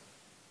lot.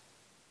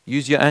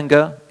 Use your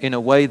anger in a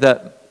way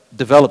that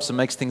develops and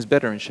makes things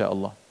better,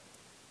 inshallah.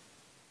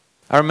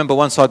 I remember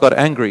once I got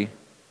angry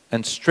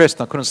and stressed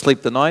and I couldn't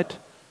sleep the night.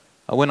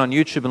 I went on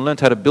YouTube and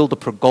learned how to build a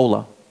pergola.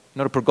 You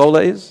know what a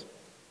pergola is?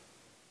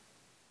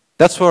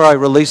 That's where I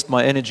released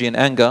my energy and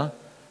anger.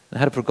 I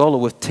had a pergola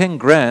with 10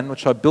 grand,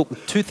 which I built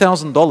with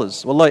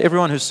 $2,000. Wallahi,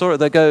 everyone who saw it,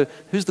 they go,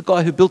 who's the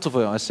guy who built it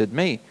for you? I said,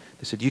 me.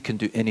 They said, you can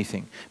do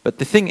anything. But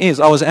the thing is,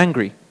 I was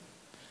angry.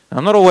 And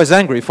I'm not always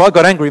angry. If I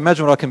got angry,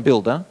 imagine what I can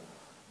build, huh?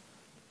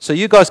 So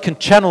you guys can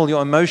channel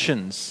your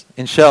emotions,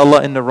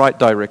 inshallah, in the right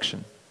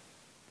direction.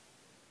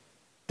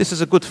 This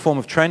is a good form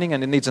of training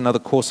and it needs another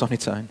course on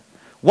its own.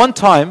 One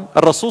time,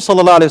 Rasul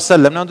sallallahu alayhi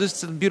wa sallam, now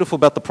this is beautiful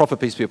about the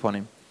Prophet, peace be upon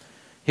him.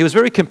 He was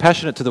very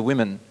compassionate to the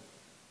women.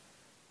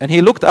 And he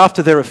looked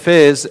after their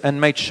affairs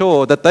and made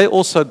sure that they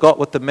also got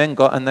what the men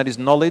got, and that is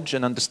knowledge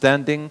and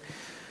understanding.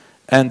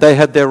 And they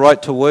had their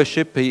right to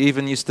worship. He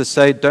even used to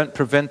say, don't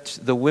prevent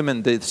the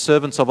women, the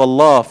servants of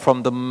Allah,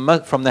 from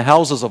the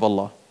houses of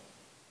Allah.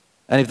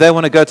 And if they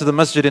want to go to the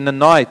masjid in the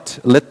night,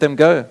 let them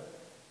go.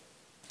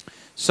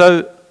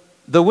 So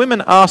the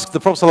women asked the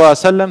Prophet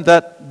ﷺ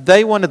that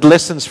they wanted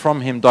lessons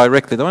from him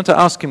directly. They wanted to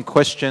ask him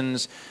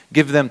questions,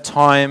 give them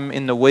time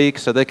in the week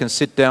so they can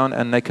sit down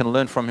and they can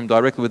learn from him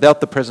directly without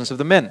the presence of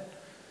the men.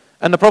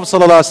 And the Prophet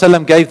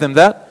ﷺ gave them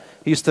that.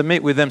 He used to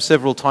meet with them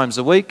several times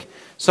a week.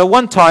 So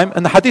one time,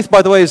 and the hadith,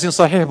 by the way, is in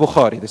Sahih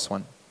Bukhari, this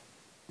one.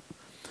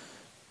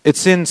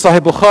 It's in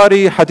Sahih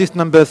Bukhari, hadith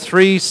number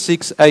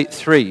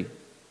 3683.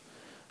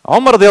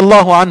 Umar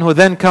radiallahu anhu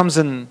then comes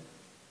and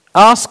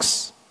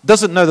asks,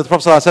 doesn't know that the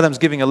Prophet ﷺ is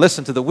giving a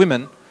lesson to the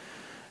women,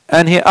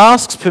 and he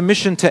asks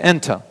permission to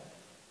enter.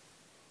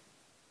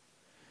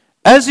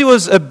 As he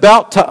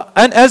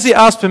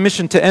asked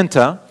permission to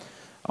enter,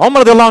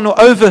 Umar radiallahu anhu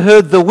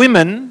overheard the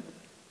women.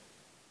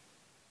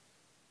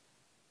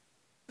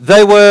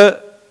 They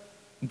were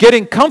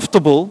getting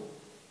comfortable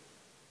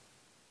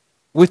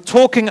with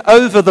talking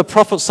over the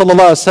Prophet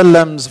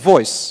ﷺ's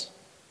voice.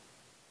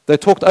 They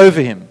talked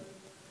over him.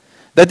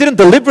 They didn't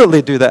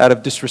deliberately do that out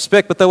of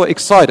disrespect, but they were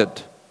excited.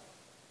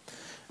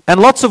 And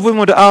lots of women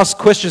would ask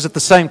questions at the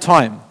same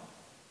time.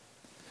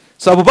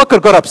 So Abu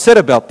Bakr got upset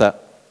about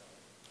that.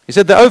 He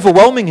said, they're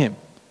overwhelming him.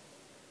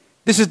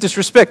 This is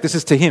disrespect, this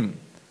is to him.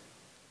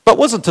 But it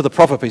wasn't to the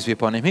Prophet, peace be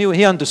upon him.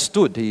 He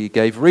understood, he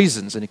gave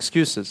reasons and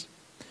excuses.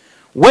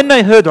 When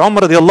they heard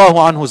Umar radiallahu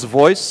anhu's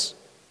voice,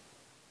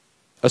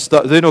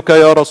 Asta'dhinuka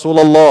ya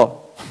Rasulallah,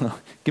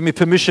 give me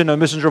permission, O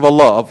Messenger of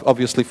Allah,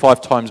 obviously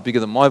 5 times bigger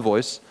than my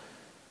voice.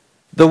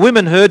 The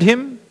women heard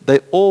him, they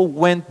all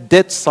went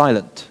dead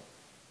silent.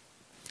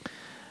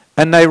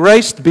 And they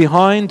raced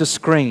behind a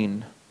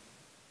screen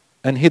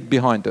and hid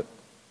behind it.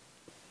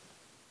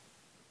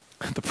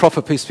 The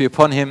Prophet, peace be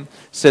upon him,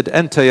 said,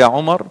 Anta ya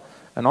Umar.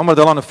 And Umar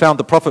radiallahu anhu found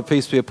the Prophet,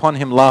 peace be upon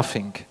him,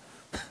 laughing.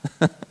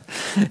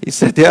 He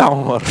said, Ya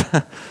Umar,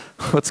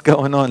 what's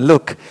going on?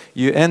 Look,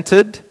 you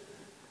entered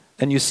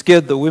and you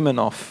scared the women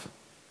off.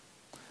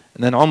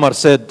 And then Umar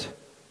said,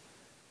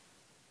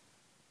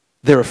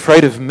 they're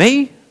afraid of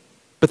me,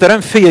 but they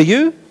don't fear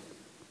you?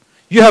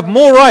 You have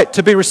more right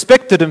to be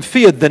respected and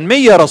feared than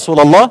me, Ya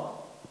Rasulullah.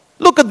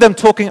 Look at them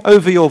talking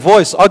over your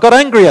voice. I got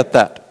angry at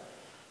that.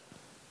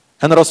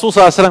 And the Rasul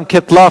ﷺ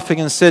kept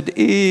laughing and said,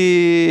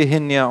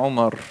 Ihin ya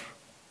Umar.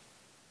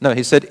 No,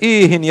 he said,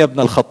 Ihin ya ibn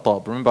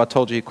al-Khattab. Remember I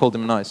told you he called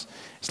him nice.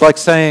 It's like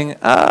saying,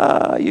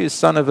 you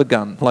son of a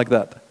gun, like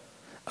that.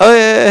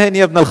 Ihin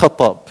ya ibn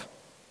al-Khattab.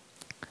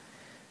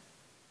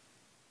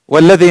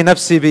 والذي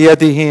نفسي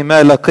بيده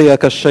ما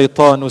لقيك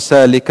الشيطان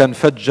سالكا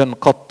فجا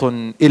قط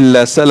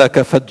إلا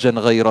سلك فجا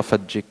غير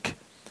فجك.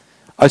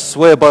 I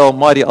swear by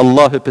Almighty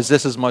Allah who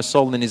possesses my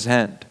soul in His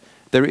hand,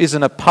 there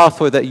isn't a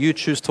pathway that you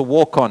choose to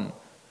walk on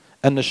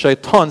and the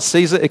shaitan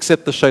sees it,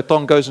 except the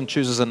shaitan goes and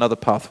chooses another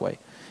pathway.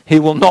 He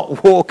will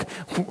not walk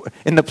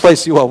in the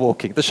place you are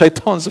walking. The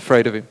shaitan's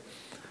afraid of him.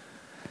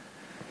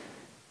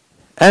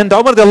 And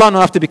Umar radiallahu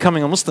anhu, after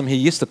becoming a Muslim, he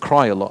used to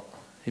cry a lot.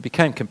 He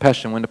became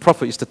compassionate. When the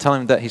Prophet used to tell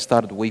him that, he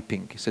started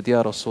weeping. He said,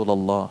 Ya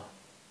Rasulullah,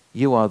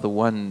 you are the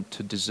one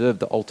to deserve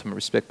the ultimate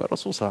respect. But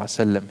Rasul sallallahu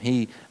alaihi wasallam,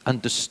 he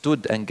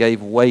understood and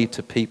gave way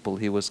to people.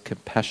 He was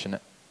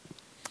compassionate.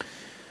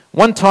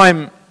 One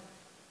time,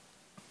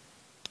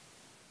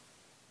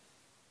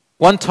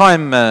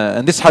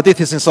 and this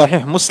hadith is in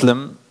Sahih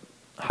Muslim,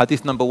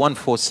 hadith number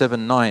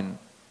 1479.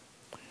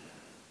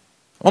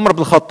 Umar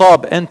ibn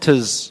al-Khattab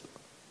enters,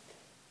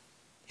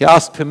 he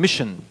asked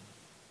permission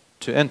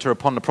to enter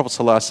upon the Prophet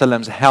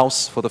ﷺ's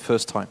house for the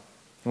first time.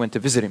 He went to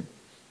visit him.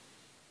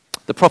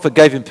 The Prophet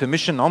gave him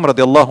permission. Umar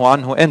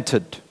radiallahu anhu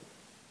entered.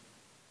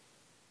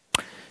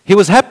 He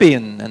was happy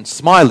and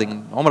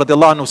smiling. Umar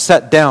radiallahu anhu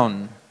sat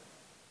down.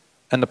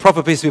 And the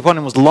Prophet, peace be upon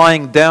him, was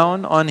lying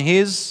down on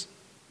his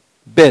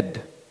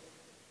bed.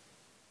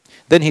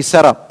 Then he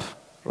sat up.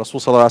 Rasul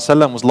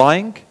ﷺ was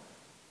lying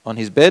on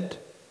his bed,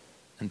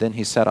 and then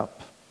he sat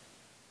up.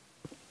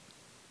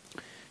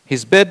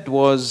 His bed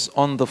was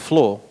on the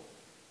floor.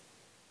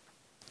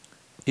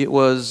 It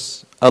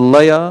was a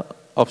layer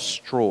of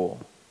straw.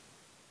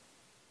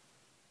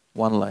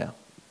 One layer.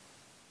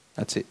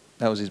 That's it.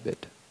 That was his bed.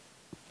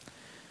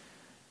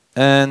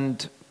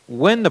 And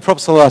when the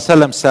Prophet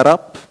ﷺ sat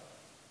up,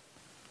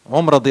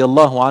 Umar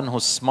radiallahu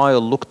anhu's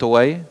smile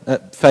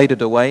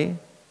faded away,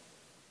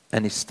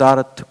 and he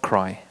started to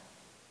cry.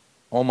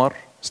 Umar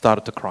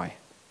started to cry.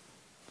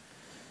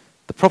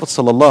 The Prophet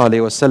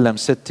ﷺ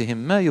said to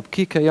him, مَا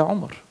يُبْكِيكَ يَا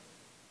Umar?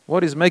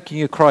 What is making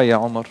you cry,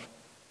 Ya Umar?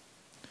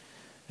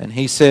 And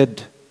he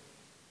said,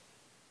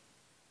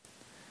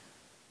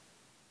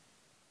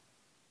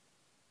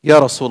 Ya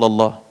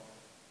Rasulullah,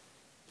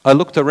 I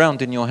looked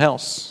around in your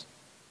house.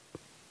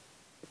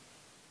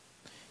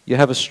 You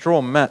have a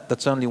straw mat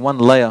that's only one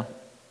layer.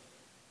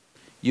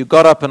 You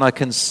got up and I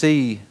can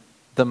see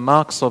the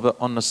marks of it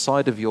on the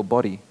side of your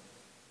body.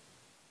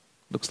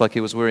 Looks like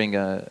he was wearing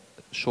a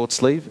short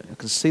sleeve. I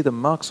can see the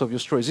marks of your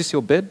straw. Is this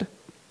your bed?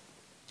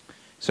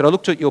 He said, I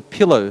looked at your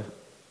pillow.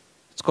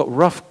 It's got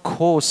rough,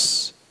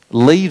 coarse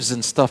leaves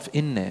and stuff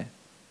in there.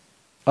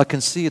 I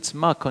can see its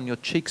mark on your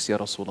cheeks, Ya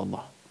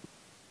Rasulullah.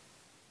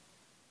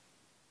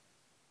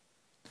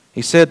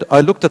 He said,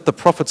 I looked at the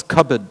Prophet's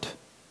cupboard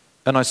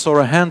and I saw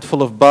a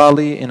handful of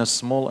barley in a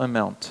small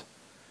amount,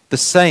 the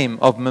same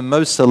of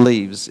mimosa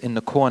leaves in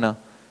the corner,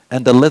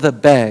 and a leather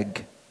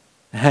bag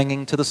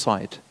hanging to the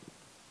side.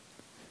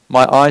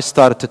 My eyes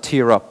started to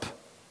tear up.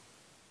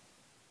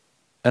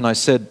 And I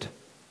said,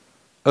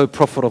 O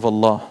Prophet of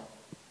Allah,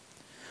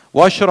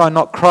 why should I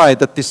not cry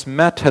that this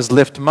mat has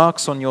left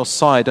marks on your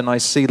side and I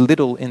see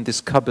little in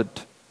this cupboard?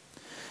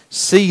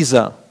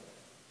 Caesar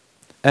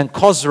and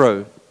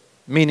Khosrow,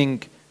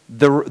 meaning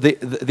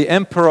the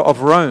emperor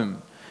of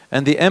Rome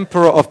and the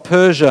emperor of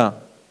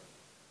Persia,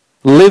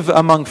 live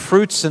among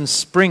fruits and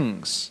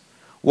springs,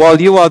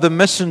 while you are the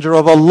messenger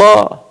of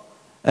Allah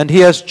and He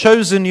has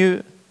chosen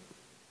you.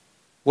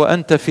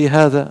 وَأَنْتَ فِي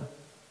هَذَا,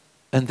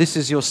 And this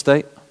is your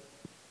state?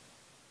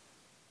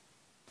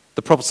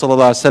 The Prophet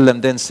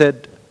ﷺ then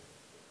said,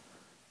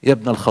 Ya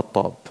ibn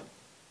al-Khattab,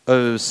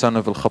 O son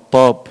of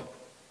al-Khattab,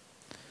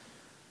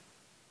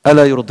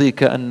 ألا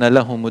يرضيك أن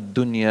لهم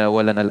الدنيا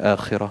ولنا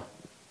الآخرة.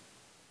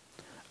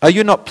 Are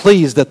you not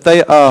pleased that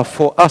they are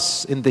for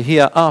us in the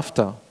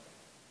hereafter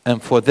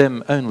and for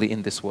them only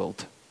in this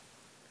world?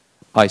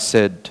 I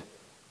said,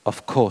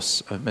 of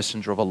course, O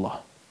Messenger of Allah.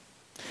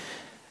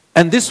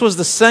 And this was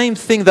the same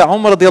thing that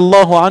Umar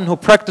radiallahu anhu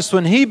practiced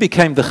when he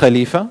became the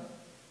Khalifa.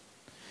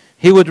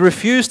 He would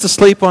refuse to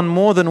sleep on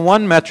more than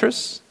one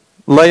mattress,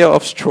 layer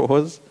of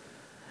straws,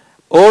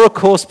 or a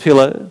coarse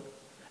pillow.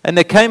 And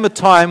there came a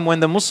time when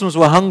the Muslims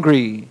were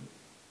hungry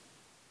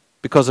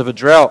because of a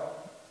drought.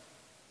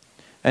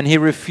 And he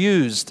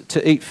refused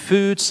to eat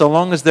food so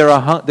long as there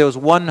was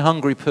one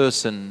hungry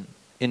person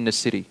in the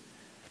city.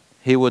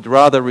 He would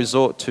rather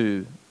resort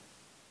to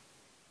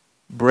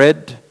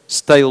bread,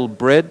 stale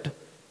bread,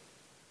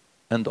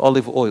 and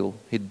olive oil.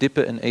 He'd dip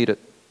it and eat it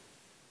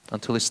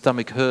until his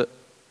stomach hurt.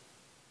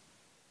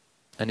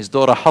 And his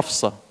daughter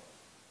Hafsa,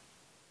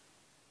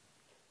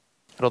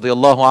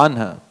 radiallahu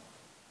anha,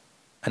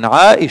 and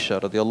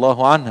Aisha, radiallahu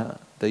anha,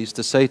 they used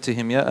to say to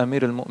him, Ya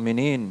Amir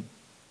al-Mu'mineen,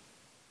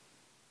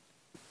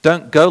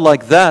 don't go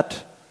like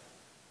that.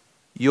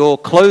 Your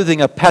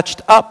clothing are patched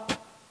up.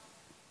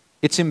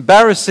 It's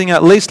embarrassing.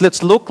 At least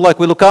let's look like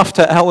we look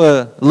after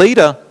our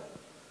leader.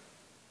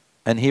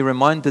 And he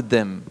reminded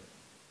them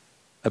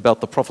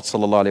about the Prophet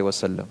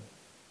ﷺ. He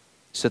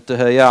said to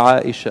her, Ya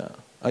Aisha,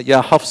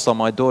 Ya Hafsa,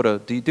 my daughter,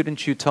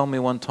 didn't you tell me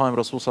one time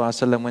Rasulullah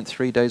ﷺ went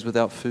 3 days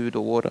without food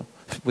or water,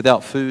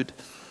 without food?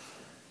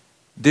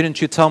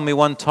 Didn't you tell me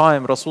one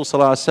time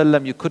Rasulullah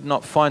ﷺ you could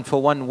not find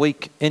for 1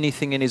 week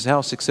anything in his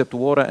house except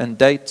water and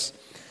dates?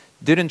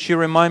 Didn't you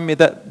remind me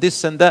that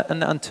this and that?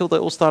 And until they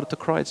all started to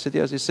cry, he said,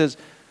 yes. He says,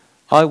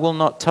 I will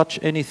not touch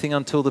anything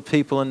until the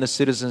people and the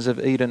citizens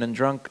have eaten and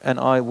drunk, and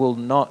I will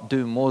not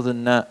do more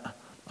than that.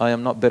 I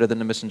am not better than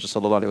the Messenger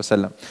sallallahu alaihi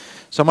wasallam.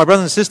 So my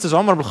brothers and sisters,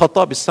 Umar ibn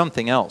al-Khattab is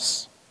something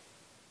else.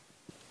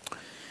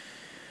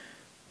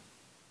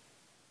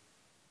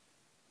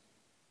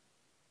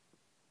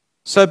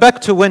 So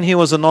back to when he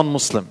was a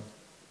non-Muslim.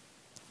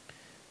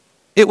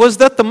 It was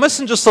that the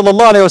Messenger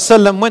sallallahu alaihi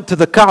wasallam went to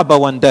the Kaaba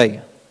one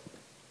day.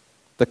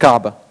 The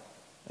Kaaba.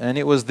 And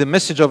it was the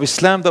message of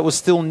Islam that was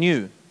still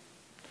new.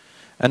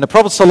 And the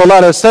Prophet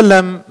sallallahu alaihi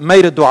wasallam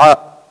made a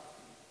dua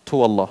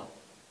to Allah.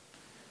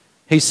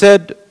 He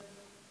said,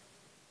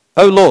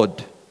 O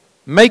Lord,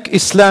 make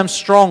Islam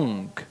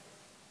strong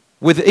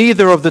with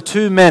either of the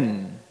two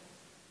men,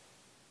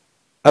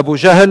 Abu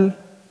Jahl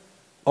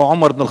or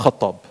Umar ibn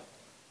al-Khattab.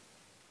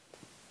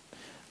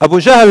 Abu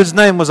Jahl's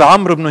name was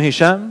Amr ibn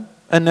Hisham,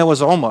 and there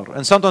was Umar.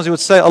 And sometimes he would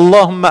say,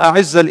 Allahumma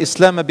a'izz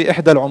al-Islam bi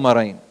ihda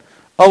al-Umarain.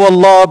 Oh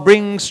Allah,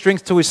 bring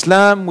strength to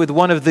Islam with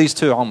one of these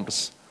two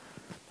Umrs.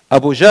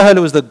 Abu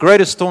Jahl was the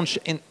greatest staunch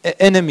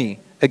enemy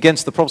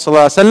against the Prophet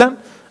ﷺ,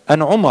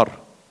 and Umar.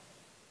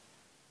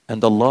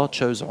 And Allah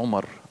chose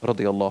Umar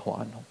radiallahu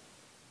anhu.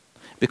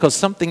 Because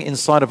something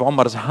inside of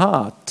Umar's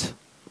heart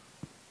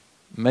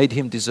made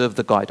him deserve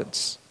the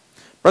guidance.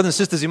 Brothers and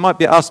sisters, you might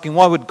be asking,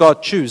 why would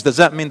God choose? Does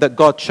that mean that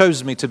God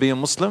chose me to be a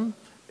Muslim?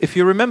 If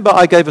you remember,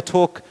 I gave a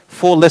talk,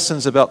 4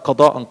 lessons about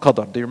qada and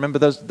qadar. Do you remember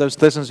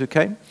those lessons who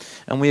came?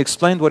 And we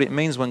explained what it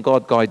means when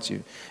God guides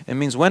you. It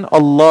means when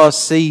Allah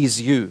sees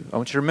you. I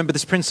want you to remember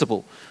this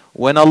principle.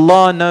 When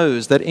Allah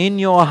knows that in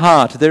your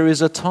heart there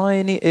is a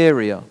tiny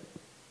area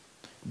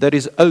that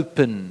is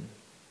open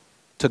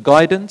to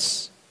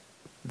guidance,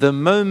 the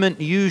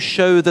moment you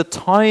show the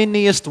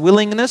tiniest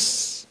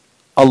willingness,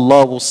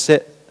 Allah will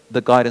set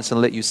the guidance and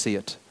let you see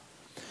it.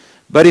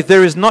 But if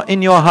there is not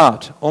in your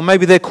heart, or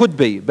maybe there could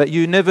be, but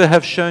you never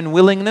have shown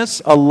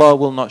willingness, Allah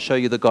will not show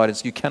you the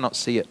guidance. You cannot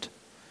see it.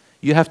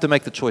 You have to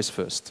make the choice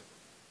first.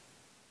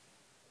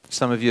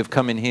 Some of you have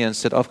come in here and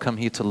said, I've come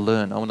here to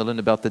learn. I want to learn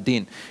about the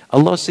deen.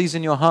 Allah sees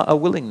in your heart a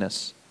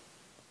willingness.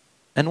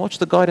 And watch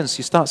the guidance.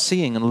 You start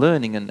seeing and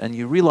learning, and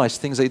you realize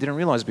things that you didn't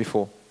realize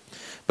before.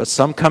 But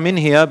some come in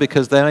here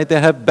because they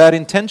have bad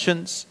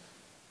intentions.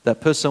 That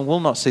person will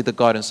not see the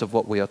guidance of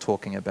what we are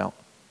talking about.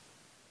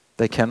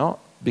 They cannot,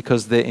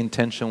 because their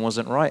intention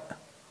wasn't right.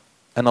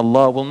 And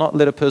Allah will not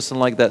let a person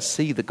like that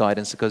see the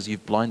guidance because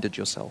you've blinded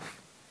yourself.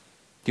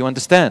 Do you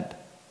understand?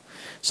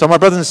 So my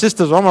brothers and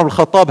sisters, Umar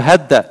al-Khattab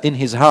had that in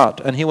his heart,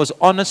 and he was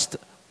honest.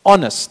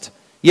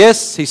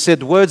 Yes, he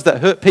said words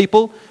that hurt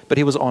people, but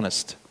he was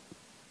honest.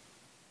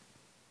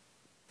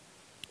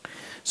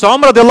 So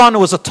Umar radiallahu anhu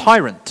was a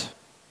tyrant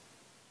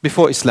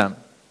before Islam.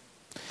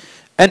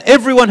 And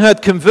everyone who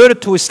had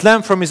converted to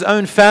Islam from his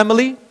own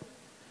family,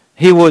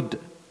 he would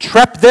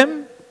trap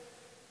them,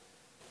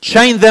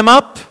 chain them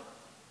up,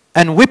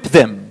 and whip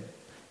them,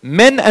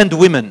 men and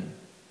women,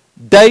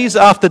 days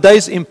after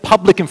days in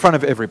public in front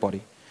of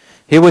everybody.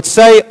 He would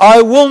say,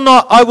 I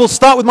will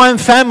start with my own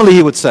family,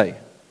 he would say.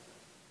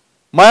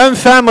 My own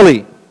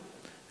family.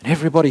 And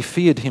everybody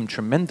feared him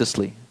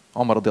tremendously,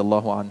 Umar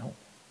radiallahu anhu.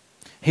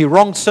 He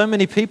wronged so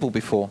many people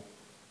before.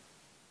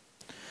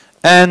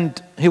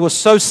 And he was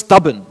so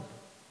stubborn.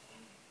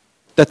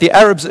 that the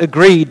Arabs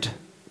agreed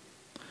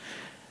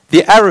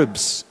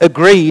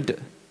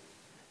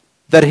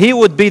that he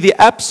would be the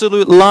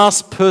absolute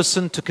last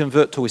person to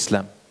convert to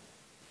Islam.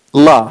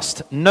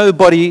 Last.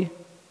 Nobody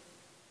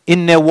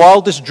in their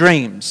wildest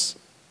dreams,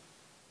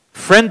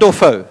 friend or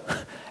foe,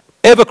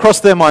 ever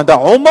crossed their mind that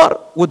Umar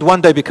would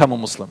one day become a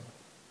Muslim.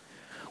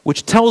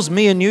 Which tells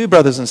me and you,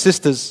 brothers and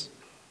sisters,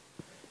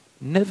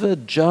 never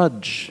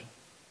judge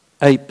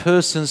a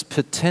person's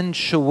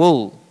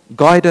potential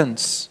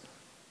guidance.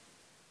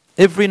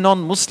 Every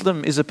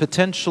non-Muslim is a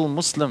potential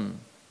Muslim.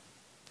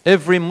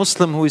 Every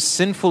Muslim who is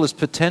sinful is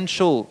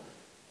potential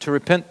to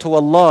repent to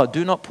Allah.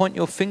 Do not point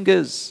your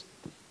fingers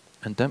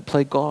and don't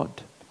play God.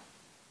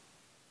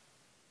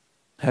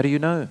 How do you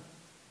know?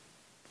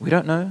 We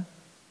don't know.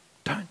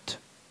 Don't.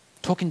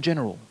 Talk in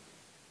general.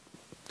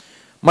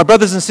 My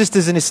brothers and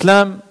sisters in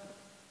Islam,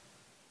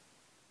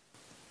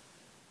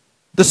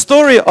 the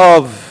story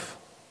of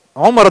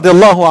Umar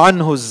radiallahu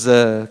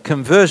anhu's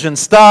conversion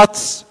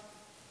starts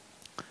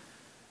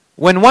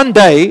when one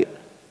day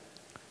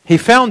he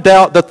found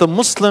out that the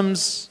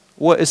Muslims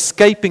were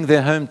escaping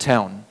their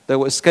hometown. They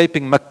were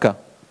escaping Mecca.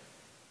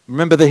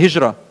 Remember the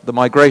hijrah, the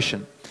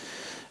migration.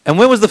 And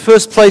where was the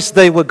first place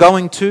they were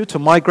going to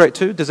migrate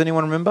to? Does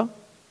anyone remember?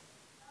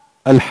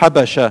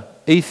 Al-Habasha.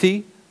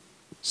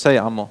 Say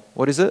Ammo.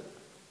 What is it?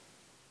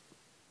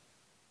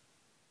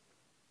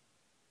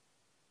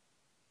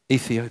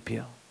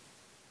 Ethiopia.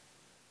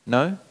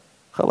 No?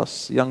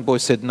 Khalas. Young boy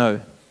said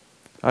no.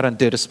 I don't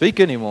dare to speak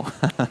anymore.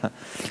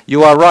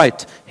 You are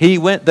right. They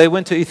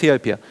went to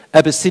Ethiopia,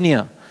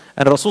 Abyssinia.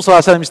 And Rasul Sallallahu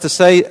Alaihi Wasallam used to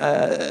say,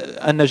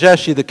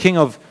 An-Najashi, the king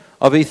of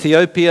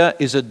Ethiopia,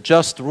 is a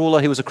just ruler.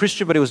 He was a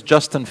Christian, but he was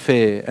just and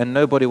fair, and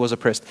nobody was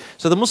oppressed.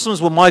 So the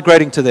Muslims were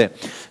migrating to there.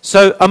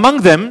 So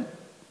among them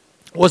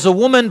was a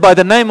woman by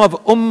the name of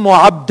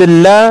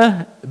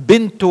Abdullah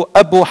bintu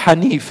Abu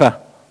Hanifa.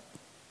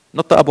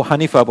 Not the Abu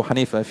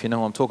Hanifa, if you know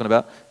what I'm talking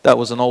about. That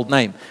was an old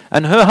name.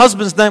 And her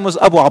husband's name was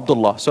Abu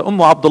Abdullah. So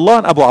Abdullah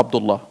and Abu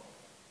Abdullah.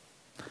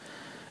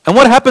 And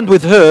what happened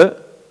with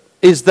her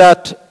is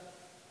that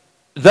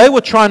they were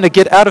trying to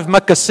get out of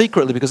Mecca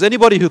secretly, because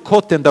anybody who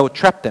caught them, they would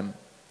trap them.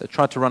 They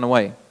tried to run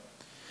away.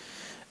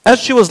 As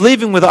she was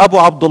leaving with Abu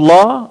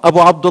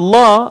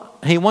Abdullah,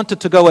 he wanted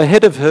to go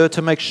ahead of her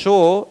to make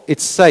sure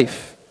it's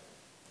safe.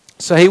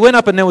 So he went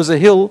up and there was a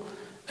hill,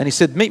 and he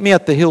said, meet me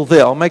at the hill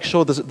there. I'll make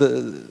sure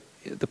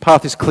the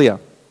path is clear.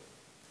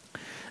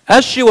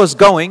 As she was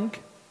going,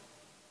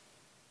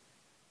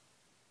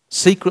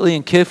 secretly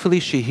and carefully,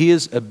 she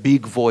hears a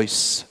big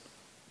voice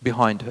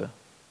behind her.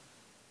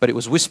 But it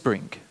was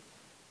whispering.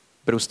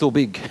 But it was still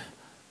big.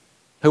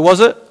 Who was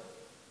it?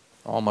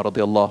 Umar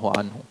radiallahu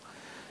anhu.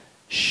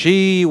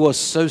 She was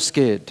so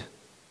scared.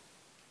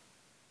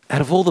 Out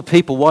of all the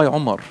people, why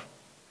Umar?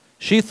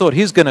 She thought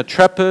he's going to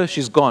trap her.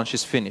 She's gone.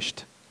 She's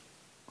finished.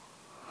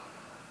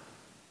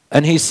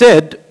 And he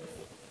said,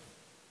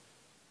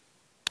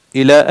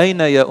 Ila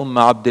ayna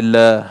ya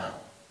Abdullah?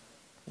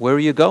 Where are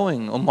you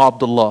going,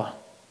 Abdullah?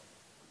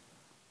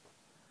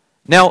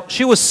 Now,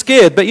 she was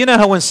scared, but you know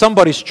how when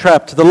somebody's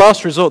trapped, the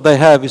last resort they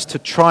have is to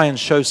try and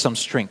show some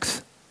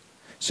strength.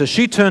 So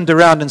she turned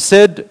around and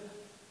said,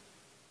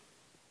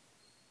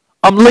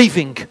 I'm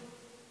leaving.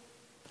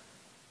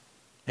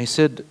 He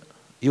said,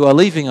 you are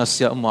leaving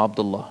us, ya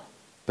Abdullah.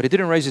 But he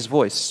didn't raise his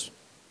voice.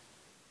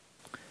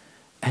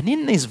 And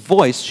in his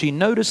voice, she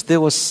noticed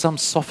there was some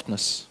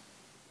softness.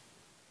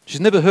 She's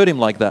never heard him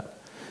like that.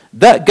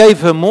 That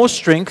gave her more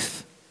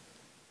strength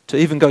to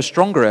even go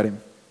stronger at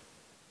him.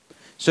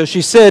 So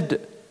she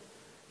said,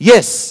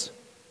 yes,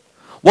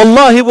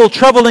 Wallahi, we'll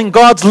travel in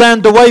God's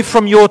land away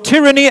from your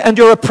tyranny and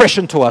your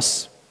oppression to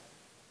us.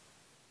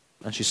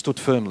 And she stood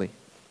firmly.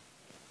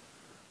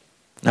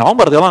 Now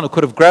Umar radiallahu anhu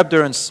could have grabbed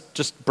her and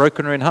just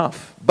broken her in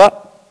half.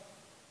 But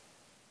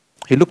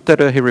he looked at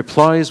her, he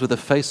replies with a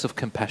face of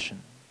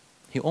compassion.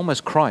 He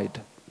almost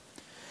cried.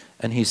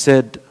 And he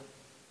said,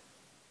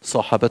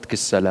 Sahabatki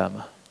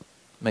salama.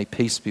 May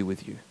peace be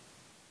with you.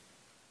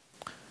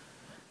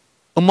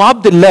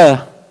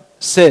 Abdullah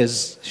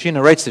says, she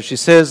narrates it, she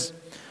says,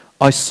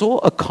 I saw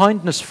a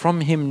kindness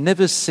from him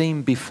never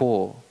seen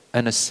before,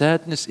 and a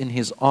sadness in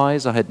his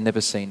eyes I had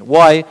never seen.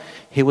 Why?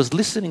 He was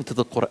listening to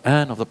the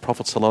Quran of the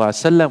Prophet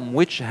ﷺ,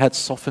 which had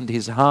softened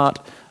his heart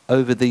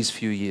over these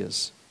few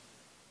years.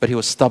 But he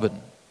was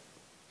stubborn.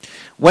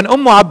 When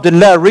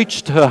Abdullah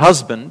reached her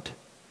husband,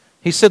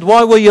 he said,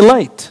 why were you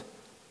late?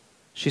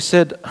 She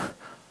said,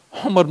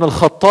 Umar ibn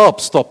al-Khattab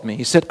stopped me.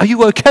 He said, are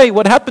you okay?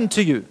 What happened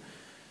to you?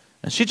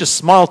 And she just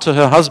smiled to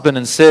her husband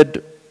and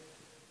said,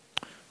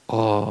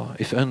 oh,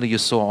 if only you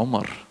saw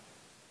Umar.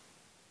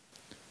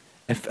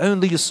 If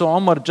only you saw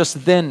Umar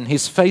just then.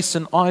 His face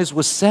and eyes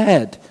were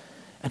sad.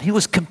 And he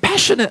was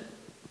compassionate.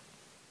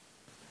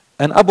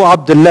 And Abu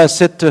Abdullah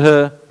said to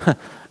her,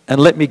 and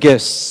let me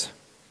guess,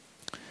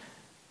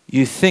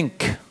 you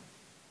think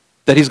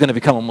that he's going to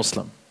become a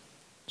Muslim?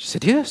 She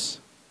said, yes.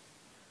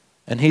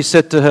 And he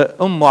said to her,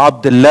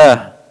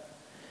 Abdullah,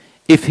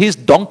 if his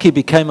donkey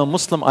became a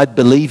Muslim, I'd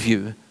believe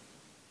you.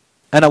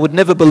 And I would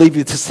never believe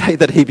you to say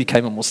that he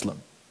became a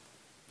Muslim.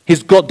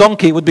 his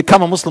donkey would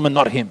become a Muslim and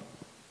not him.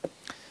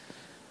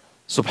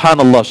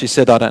 Subhanallah, she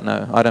said, I don't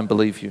know, I don't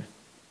believe you.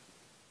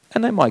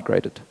 And they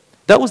migrated.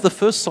 That was the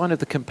first sign of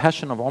the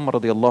compassion of Umar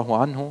radiallahu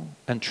anhu.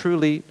 And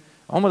truly,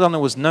 Umar radiallahu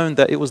anhu was known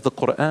that it was the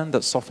Quran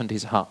that softened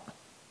his heart.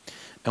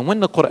 And when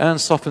the Quran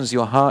softens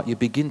your heart, you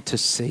begin to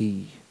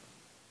see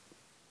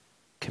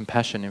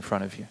compassion in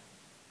front of you.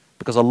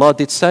 Because Allah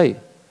did say,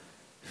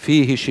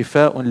 فِيهِ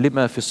شِفَاءٌ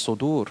لِمَا فِي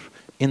الصُّدُورِ.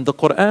 In the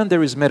Quran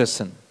there is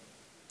medicine.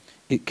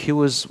 It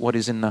cures what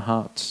is in the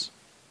hearts.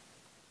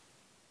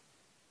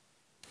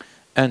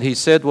 And he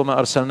said, وَمَا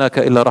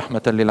أَرْسَلْنَاكَ إِلَّا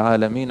رَحْمَةً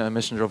لِلْعَالَمِينَ. O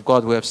Messenger of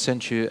God, we have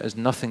sent you as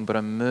nothing but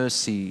a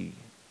mercy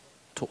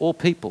to all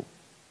people.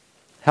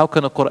 How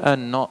can a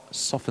Quran not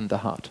soften the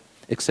heart?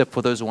 Except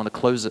for those who want to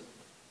close it.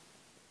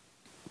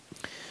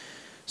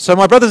 So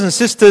my brothers and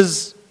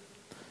sisters,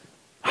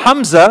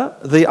 Hamza,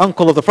 the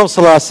uncle of the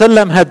Prophet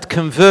ﷺ, had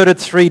converted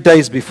 3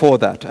 days before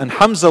that. And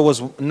Hamza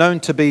was known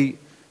to be,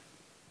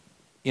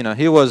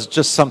 he was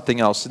just something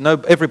else.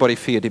 Everybody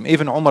feared him.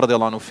 Even Umar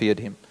radiallahu anhu feared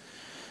him.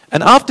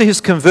 And after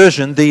his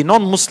conversion, the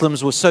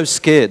non-Muslims were so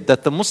scared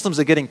that the Muslims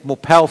are getting more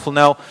powerful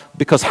now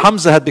because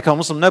Hamza had become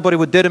Muslim. Nobody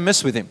would dare to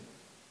mess with him.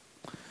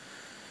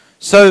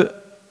 So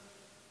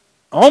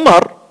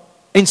Umar,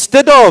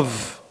 instead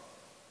of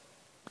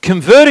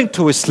converting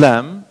to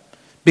Islam,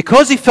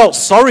 because he felt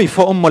sorry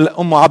for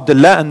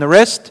Abdullah and the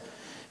rest,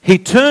 he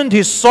turned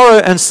his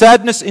sorrow and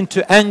sadness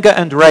into anger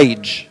and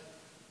rage.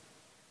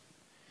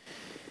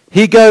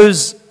 He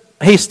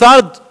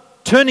started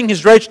turning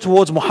his rage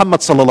towards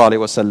Muhammad sallallahu alaihi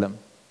wasallam.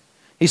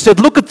 He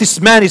said, look at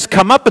this man, he's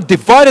come up and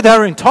divided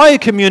our entire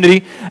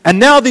community, and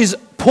now these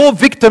poor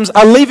victims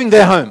are leaving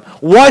their home.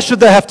 Why should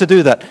they have to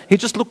do that? He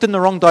just looked in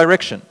the wrong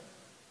direction.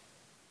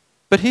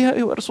 But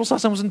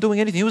Rasulullah wasn't doing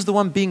anything. He was the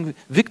one being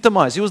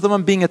victimized. He was the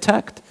one being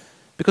attacked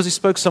because he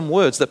spoke some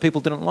words that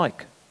people didn't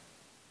like.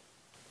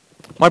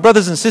 My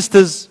brothers and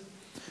sisters,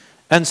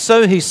 and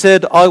so he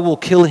said, I will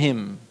kill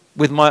him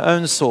with my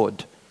own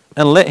sword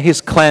and let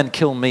his clan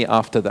kill me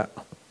after that.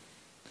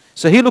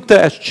 So he looked at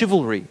it as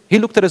chivalry. He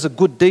looked at it as a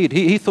good deed.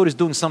 He thought he's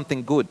doing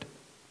something good.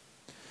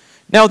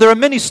 Now, there are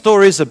many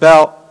stories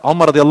about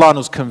Umar radiallahu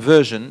anhu's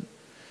conversion.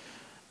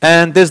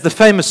 And there's the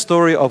famous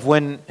story of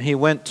when he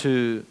went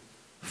to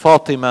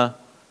Fatima,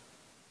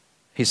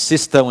 his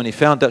sister, when he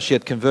found out she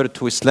had converted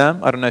to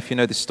Islam. I don't know if you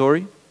know this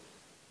story.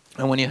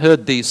 And when he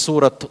heard the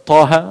Surah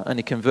Taha, and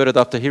he converted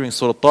after hearing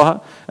Surah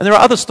Taha. And there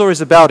are other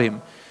stories about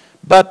him.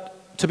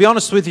 But to be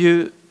honest with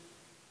you,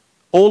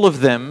 all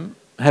of them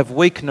have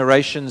weak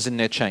narrations in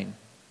their chain.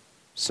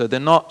 So they're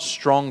not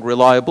strong,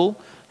 reliable.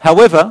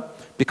 However,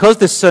 because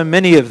there's so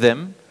many of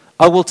them,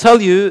 I will tell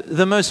you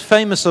the most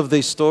famous of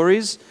these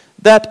stories,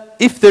 that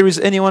if there is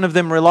any one of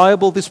them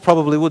reliable, this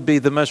probably would be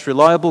the most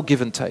reliable,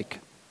 give and take.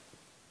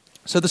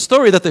 So the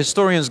story that the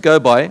historians go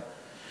by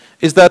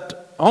is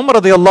that Umar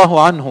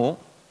radiallahu anhu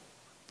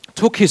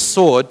took his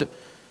sword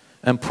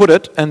and put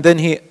it, and then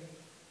he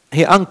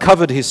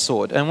uncovered his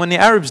sword. And when the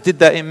Arabs did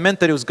that, it meant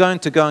that he was going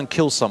to go and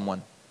kill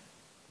someone.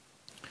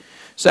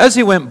 So as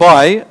he went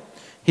by,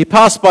 he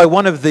passed by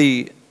one of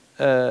the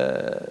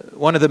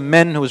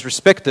men who was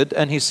respected,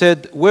 and he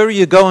said, "Where are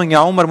you going,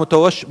 Ya Umar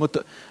mutawahish?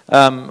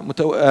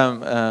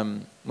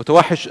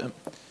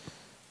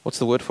 What's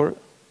the word for it?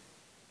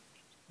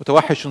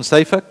 Mutawahishun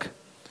sayfak?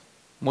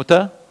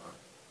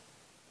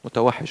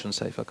 Mutawahishun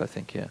sayfak, I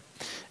think, yeah."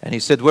 And he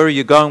said, "Where are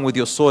you going with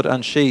your sword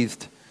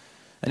unsheathed?"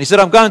 And he said,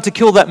 "I'm going to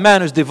kill that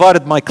man who's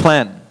divided my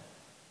clan."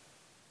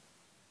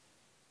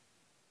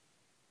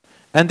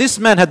 And this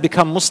man had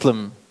become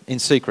Muslim in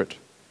secret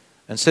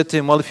and said to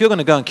him, "Well, if you're going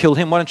to go and kill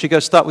him, why don't you go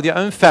start with your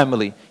own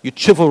family, you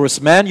chivalrous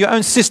man? Your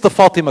own sister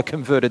Fatima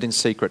converted in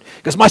secret."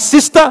 He goes, "My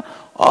sister?"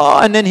 Oh,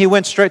 and then he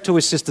went straight to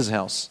his sister's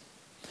house.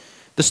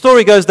 The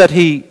story goes that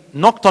he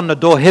knocked on the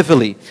door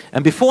heavily,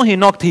 and before he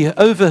knocked, he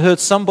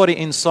overheard somebody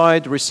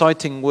inside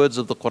reciting words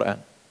of the Quran.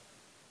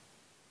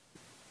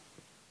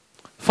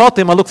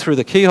 Fatima looked through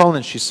the keyhole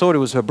and she saw it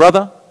was her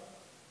brother.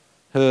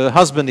 Her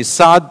husband is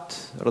Sa'd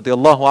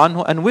radiallahu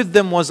anhu, and with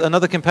them was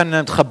another companion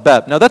named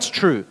Khabbab. Now that's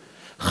true.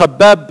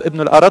 Khabbab ibn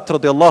al-Arat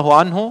radiallahu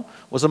anhu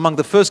was among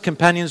the first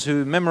companions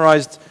who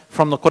memorized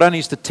from the Quran. He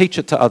used to teach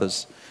it to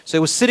others. So he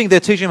was sitting there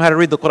teaching him how to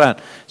read the Quran.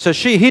 So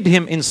she hid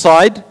him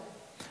inside,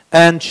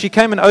 and she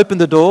came and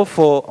opened the door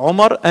for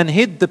Umar and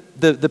hid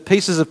the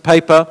pieces of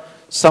paper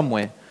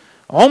somewhere.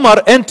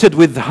 Umar entered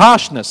with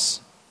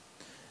harshness,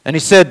 and he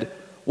said,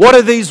 "What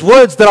are these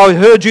words that I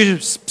heard you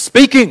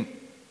speaking?"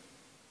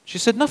 She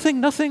said,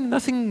 "Nothing,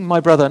 my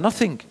brother,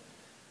 nothing."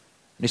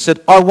 And he said,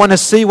 "I want to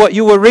see what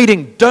you were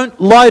reading.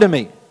 Don't lie to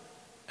me."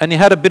 And he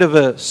had a bit of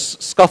a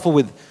scuffle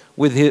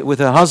with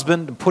her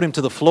husband and put him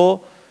to the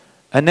floor.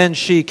 And then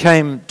she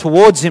came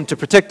towards him to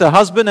protect her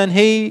husband, and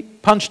he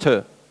punched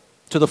her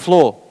to the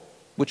floor,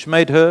 which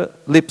made her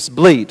lips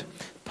bleed.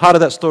 Part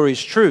of that story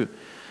is true.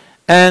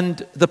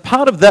 And the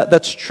part of that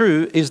that's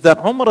true is that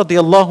Umar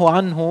radiallahu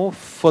anhu,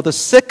 for the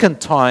second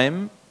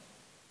time,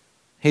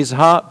 his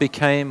heart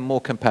became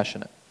more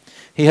compassionate.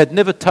 He had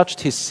never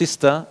touched his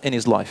sister in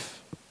his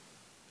life,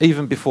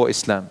 even before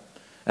Islam.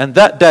 And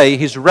that day,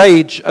 his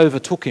rage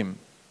overtook him.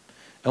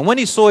 And when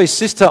he saw his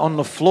sister on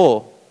the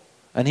floor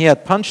and he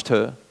had punched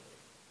her,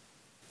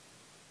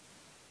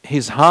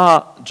 his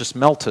heart just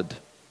melted.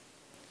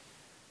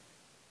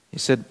 He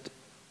said,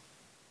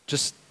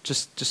 just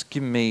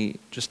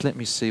let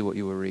me see what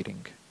you were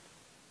reading.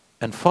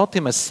 And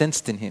Fatima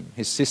sensed in him,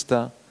 his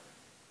sister,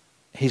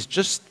 he's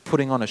just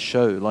putting on a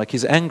show. Like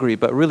he's angry,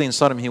 but really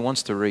inside him he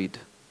wants to read.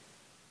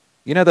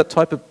 You know that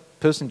type of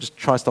person just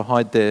tries to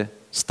hide their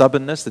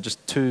stubbornness,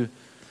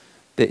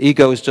 their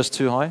ego is just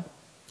too high.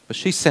 But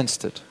she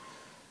sensed it.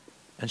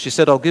 And she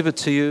said, I'll give it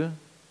to you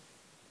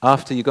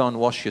after you go and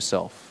wash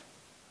yourself.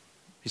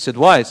 He said,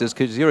 why? He says,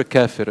 because you're a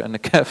kafir, and a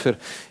kafir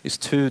is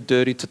too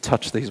dirty to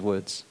touch these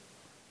words.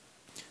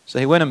 So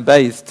he went and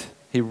bathed.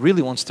 He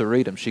really wants to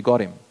read them. She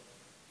got him.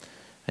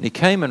 And he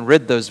came and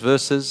read those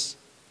verses.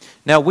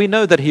 Now, we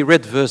know that he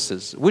read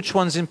verses. Which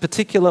ones in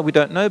particular, we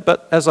don't know.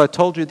 But as I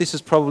told you, this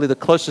is probably the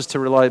closest to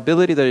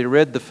reliability, that he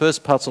read the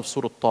first parts of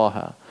Surah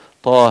Taha.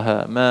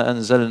 Taha, ma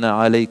anzalna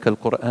alayka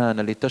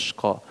al-Qur'ana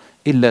litashqa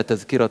illa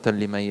tadhkiratan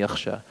liman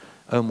yakhsha.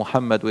 O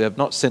Muhammad, we have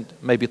not sent,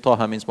 maybe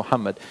Taha means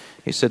Muhammad.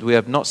 He said, we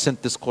have not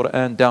sent this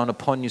Qur'an down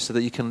upon you so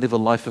that you can live a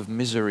life of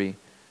misery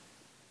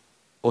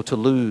or to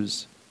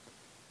lose,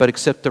 but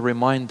accept a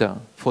reminder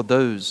for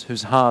those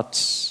whose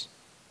hearts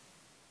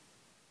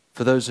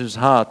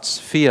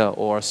fear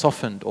or are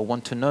softened or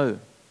want to know.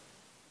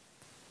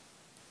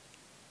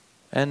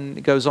 And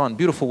it goes on,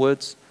 beautiful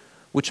words,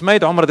 which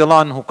made Umar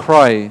radiallahu anhu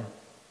cry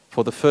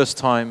for the first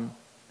time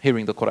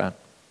hearing the Qur'an.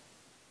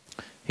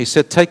 He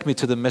said, take me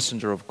to the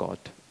Messenger of God.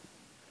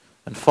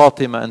 And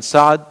Fatima and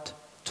Sa'ad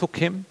took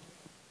him.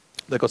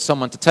 They got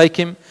someone to take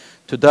him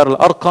to Dar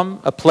al-Arqam,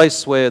 a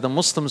place where the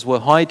Muslims were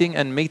hiding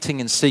and meeting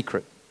in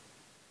secret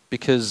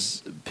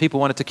because people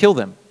wanted to kill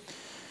them.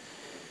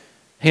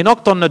 He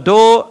knocked on the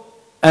door,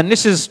 and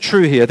this is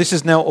true here. This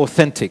is now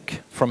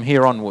authentic from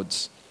here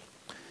onwards.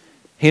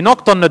 He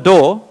knocked on the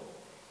door,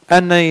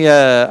 and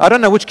I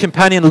don't know which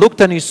companion looked,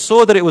 and he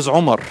saw that it was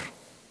Umar.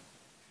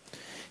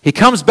 He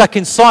comes back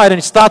inside and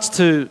he starts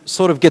to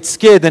sort of get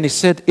scared, and he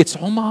said, it's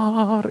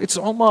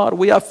Umar,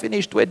 we are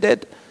finished, we're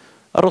dead.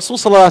 Rasul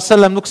sallallahu alaihi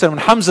wasallam looks at him,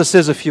 and Hamza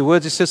says a few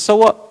words. He says, so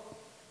what?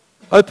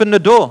 Open the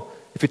door.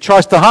 If he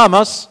tries to harm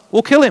us,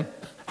 we'll kill him.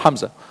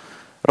 Hamza.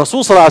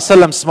 Rasul sallallahu alaihi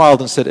wasallam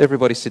smiled and said,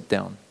 everybody sit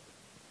down.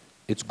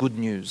 It's good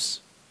news.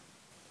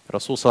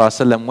 Rasul sallallahu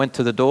alaihi wasallam went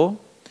to the door.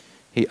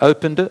 He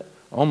opened it.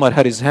 Umar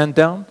had his hand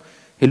down.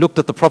 He looked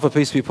at the Prophet,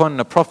 peace be upon him,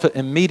 and the Prophet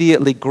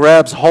immediately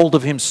grabs hold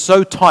of him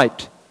so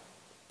tight,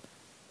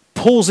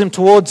 pulls him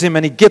towards him,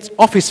 and he gets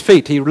off his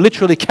feet. He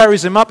literally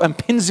carries him up and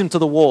pins him to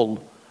the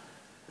wall.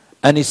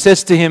 And he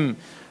says to him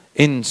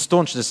in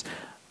staunchness,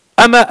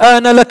 أَمَا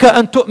آنَ لَكَ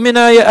أَن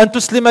تُؤْمِنَ أَن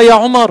تُسْلِمَ يَا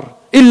عُمَرْ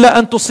إِلَّا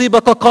أَن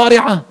تُصِيبَكَ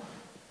قَارِعَةً.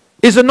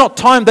 Is it not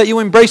time that you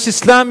embrace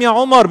Islam,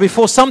 Ya Umar,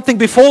 before something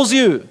befalls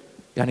you?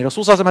 Yani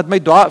Rasul had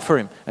made dua for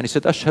him. And he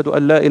said, أَشْهَدُ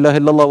أَن لَا إِلَهَ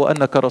إِلَّا اللَّهُ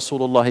وَأَنَّكَ رَسُولُ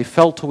اللَّهِ. He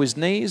fell to his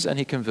knees and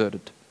he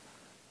converted.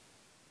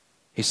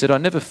 He said, I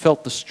never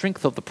felt the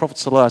strength of the Prophet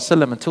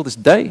ﷺ until this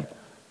day.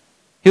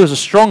 He was a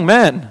strong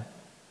man.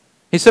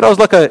 He said, I was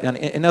like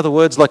in other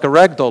words, like a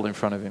rag doll in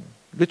front of him.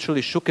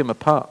 Literally shook him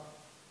apart.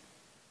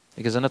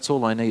 He goes, and that's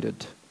all I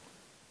needed.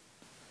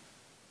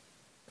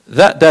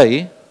 That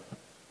day,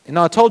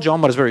 I told you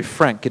Umar is very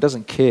frank. He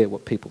doesn't care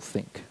what people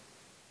think.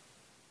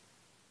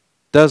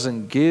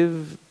 Doesn't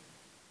give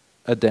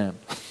a damn.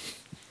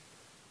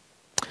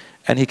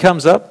 And he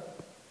comes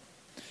up.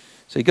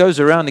 So he goes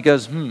around, he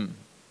goes,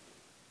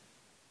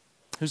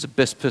 who's the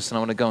best person I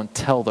want to go and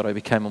tell that I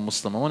became a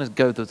Muslim? I want to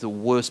go to the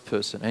worst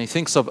person. And he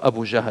thinks of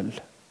Abu Jahl,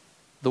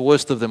 the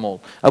worst of them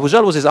all. Abu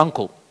Jahl was his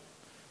uncle.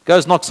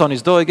 Goes, knocks on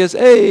his door. He goes,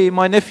 hey,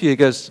 my nephew. He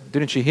goes,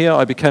 didn't you hear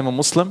I became a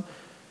Muslim?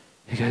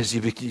 He goes,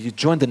 you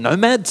joined the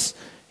nomads?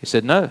 He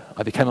said, no,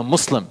 I became a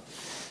Muslim.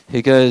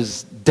 He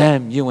goes,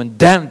 damn you and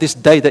damn this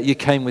day that you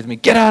came with me.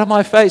 Get out of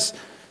my face.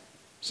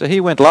 So he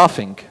went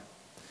laughing.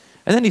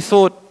 And then he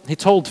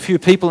told a few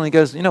people, and he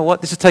goes, you know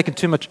what? This is taking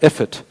too much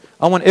effort.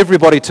 I want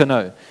everybody to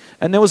know.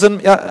 And there was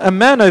a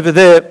man over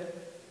there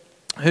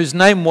whose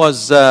name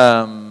was,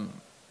 what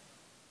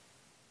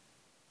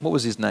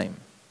was his name?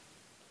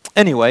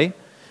 Anyway,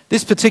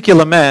 this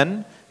particular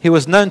man, he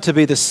was known to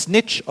be the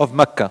snitch of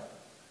Mecca.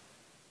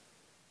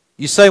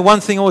 You say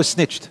one thing, always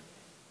snitched.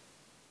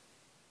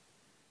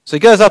 So he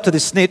goes up to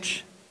this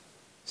snitch,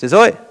 says,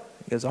 oi.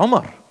 He goes,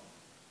 Umar. He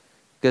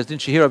goes,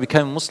 didn't you hear I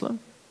became a Muslim?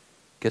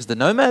 He goes, the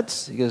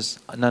nomads? He goes,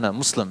 no,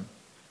 Muslim.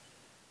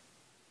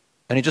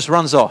 And he just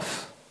runs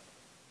off.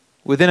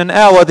 Within an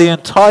hour, the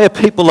entire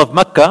people of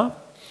Mecca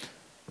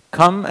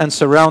come and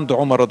surround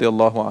Umar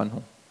radiallahu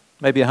anhu.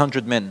 Maybe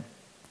 100 men.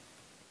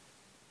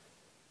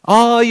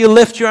 Oh, you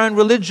left your own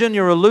religion,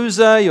 you're a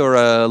loser, you're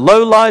a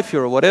lowlife,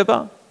 you're a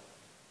whatever.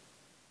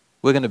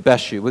 We're going to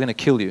bash you, we're going to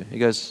kill you. He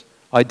goes,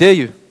 I dare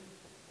you.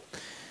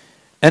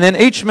 And then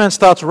each man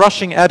starts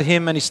rushing at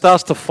him, and he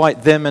starts to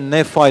fight them, and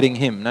they're fighting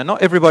him. Now,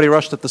 not everybody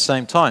rushed at the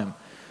same time,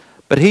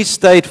 but he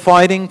stayed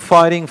fighting,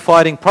 probably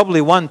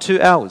 1-2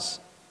 hours.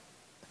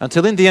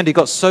 Until in the end he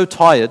got so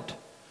tired,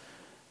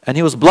 and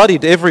he was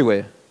bloodied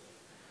everywhere.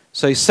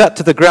 So he sat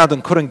to the ground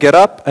and couldn't get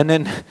up. And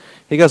then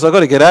he goes, I've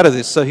got to get out of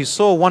this. So he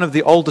saw one of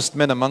the oldest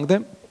men among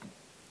them,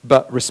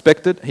 but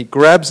respected. He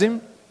grabs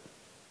him,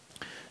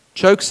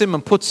 chokes him,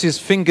 and puts his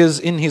fingers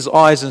in his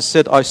eyes and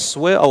said, I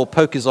swear I will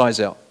poke his eyes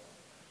out.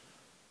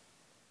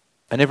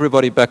 And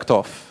everybody backed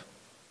off.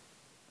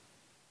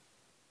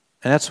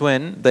 And that's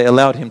when they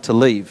allowed him to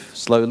leave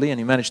slowly, and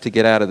he managed to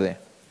get out of there.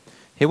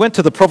 He went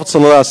to the Prophet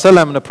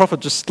ﷺ, and the Prophet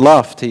just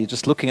laughed. He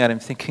just looking at him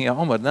thinking,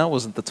 Umar, now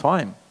wasn't the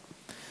time.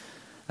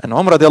 And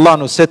Umar radiallahu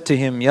anhu said to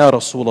him, Ya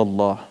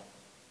Rasulullah,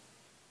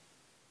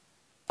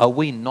 are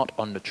we not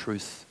on the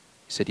truth?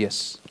 He said,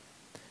 yes.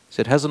 He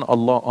said, hasn't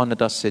Allah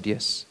honored us? He said,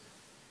 yes.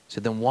 He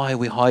said, then why are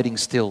we hiding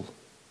still?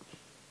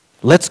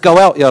 Let's go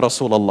out, Ya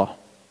Rasulullah.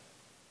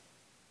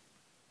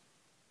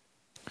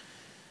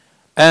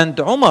 And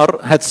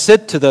Umar had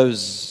said to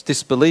those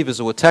disbelievers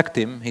who attacked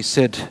him, he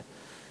said,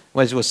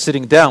 when he was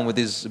sitting down with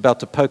his, about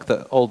to poke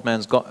the old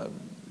man's,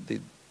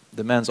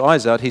 the man's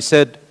eyes out, he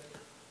said,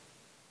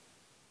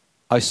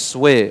 I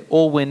swear,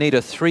 all we need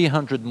are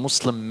 300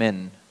 Muslim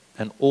men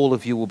and all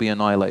of you will be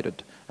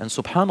annihilated. And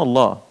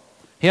subhanallah,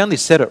 he only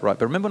said it right.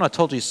 But remember when I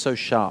told you he's so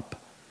sharp?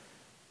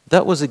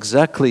 That was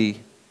exactly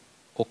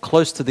or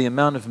close to the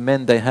amount of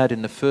men they had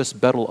in the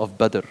first battle of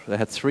Badr. They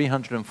had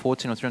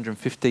 314 or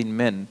 315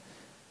 men.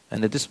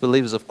 And the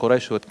disbelievers of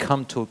Quraysh who had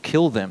come to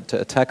kill them, to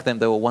attack them,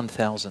 they were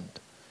 1,000.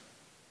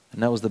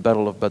 And that was the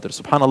battle of Badr.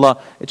 SubhanAllah,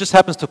 it just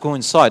happens to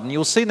coincide. And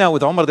you'll see now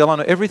with Umar radiallahu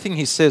anhu, everything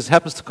he says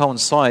happens to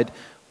coincide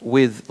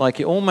with, like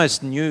he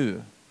almost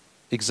knew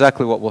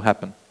exactly what will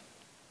happen.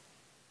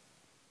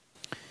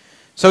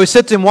 So he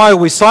said to him, why are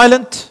we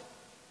silent?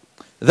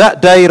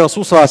 That day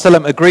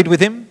Rasulullah agreed with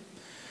him.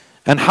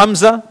 And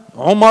Hamza,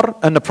 Umar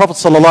and the Prophet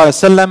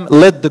ﷺ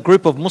led the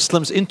group of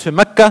Muslims into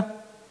Mecca,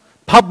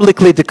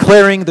 publicly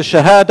declaring the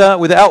Shahada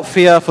without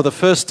fear for the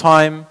first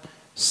time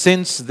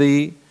since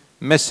the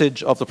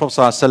message of the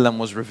Prophet ﷺ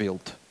was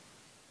revealed.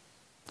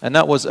 And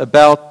that was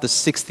about the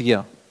 6th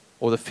year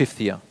or the 5th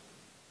year.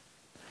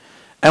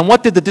 And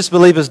what did the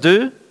disbelievers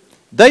do?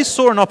 They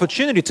saw an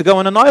opportunity to go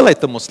and annihilate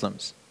the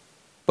Muslims.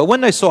 But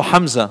when they saw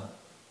Hamza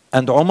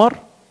and Umar,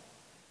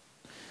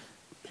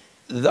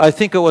 I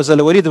think it was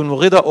Al-Walid ibn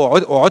Mughira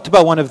or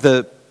Utbah, one of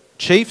the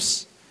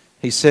chiefs,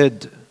 he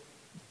said,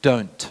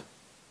 don't.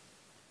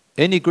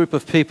 Any group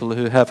of people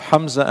who have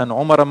Hamza and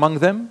Umar among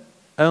them,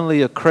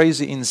 only a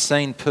crazy,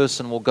 insane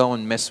person will go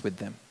and mess with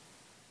them.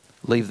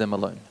 Leave them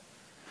alone.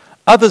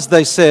 Others,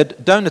 they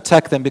said, don't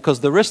attack them because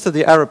the rest of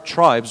the Arab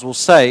tribes will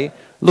say,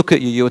 look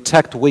at you, you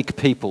attacked weak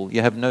people,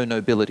 you have no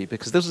nobility.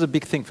 Because this was a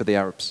big thing for the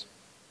Arabs.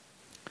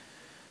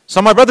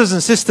 So my brothers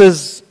and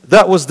sisters,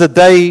 that was the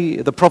day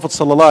the Prophet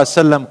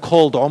ﷺ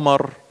called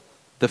Umar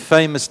the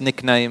famous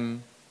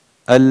nickname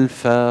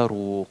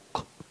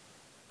Al-Faruq.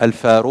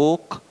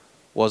 Al-Faruq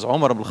was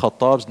Umar ibn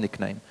al-Khattab's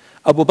nickname.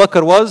 Abu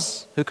Bakr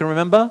was, who can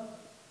remember?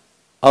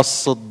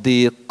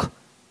 As-Siddiq.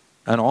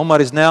 And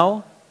Umar is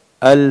now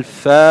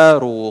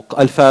Al-Faruq.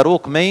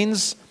 Al-Faruq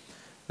means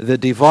the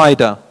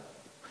divider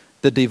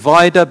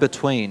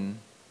between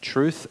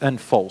truth and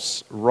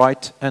false,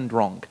 right and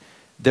wrong.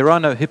 There are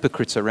no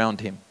hypocrites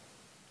around him.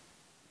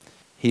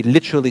 He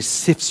literally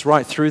sifts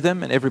right through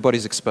them and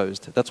everybody's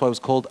exposed. That's why it was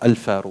called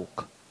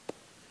Al-Faruq.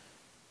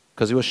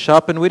 Because he was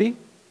sharp and witty,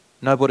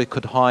 nobody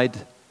could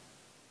hide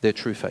their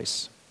true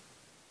face.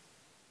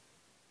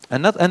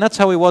 And that's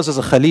how he was as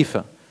a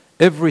Khalifa.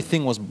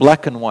 Everything was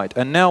black and white.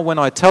 And now when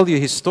I tell you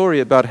his story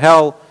about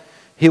how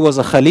he was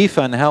a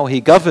Khalifa and how he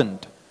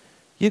governed,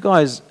 you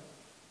guys,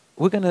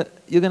 you're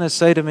gonna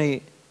say to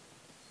me,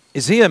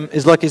 is he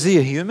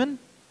a human?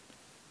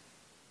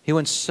 He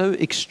went so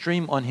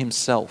extreme on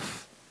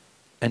himself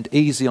and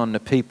easy on the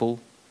people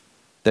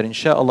that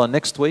inshallah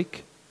next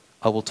week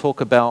I will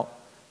talk about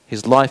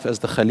his life as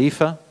the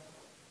Khalifa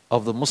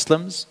of the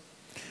Muslims.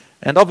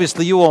 And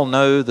obviously you all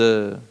know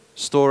the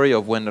story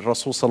of when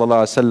Rasul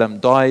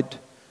ﷺ died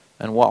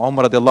and what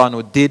Umar radiallahu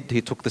anhu did. He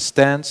took the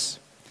stance.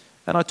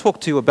 And I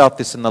talked to you about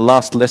this in the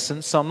last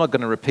lesson, so I'm not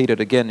going to repeat it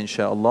again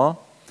inshallah.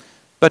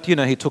 But you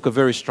know, he took a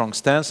very strong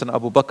stance and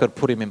Abu Bakr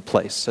put him in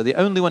place. So the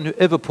only one who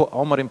ever put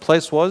Umar in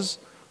place was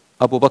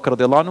Abu Bakr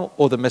radiallahu anhu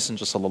or the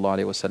Messenger sallallahu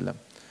alaihi wasallam.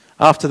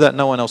 After that,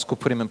 no one else could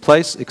put him in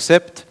place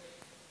except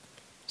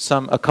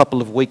a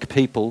couple of weak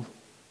people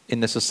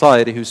in the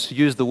society who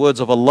used the words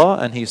of Allah,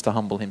 and he used to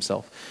humble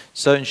himself.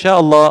 So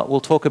inshallah, we'll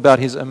talk about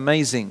his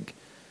amazing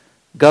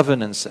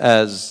governance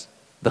as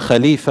the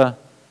Khalifa,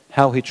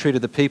 how he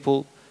treated the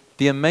people,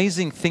 the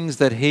amazing things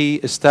that he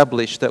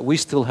established that we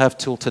still have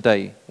till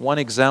today. One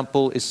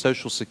example is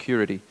social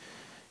security.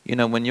 You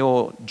know, when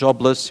you're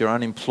jobless, you're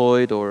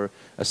unemployed, or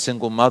a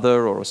single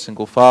mother or a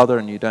single father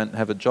and you don't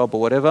have a job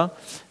or whatever,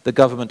 the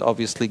government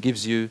obviously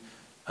gives you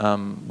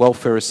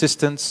welfare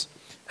assistance.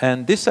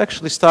 And this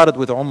actually started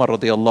with Umar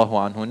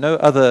radiallahu anhu. No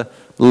other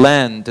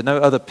land, no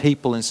other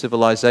people in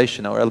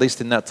civilization, or at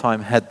least in that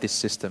time, had this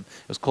system.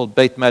 It was called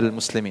Bayt Mal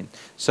al-Muslimin,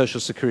 social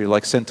security,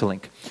 like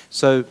Centrelink.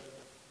 So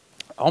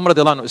Umar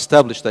radiallahu anhu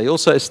established that. He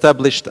also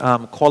established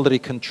quality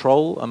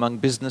control among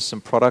business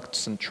and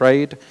products and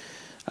trade,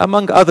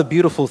 among other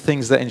beautiful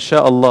things that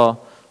inshallah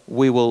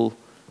we will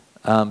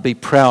be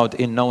proud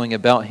in knowing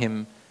about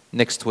him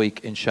next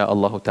week,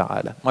 insha'Allah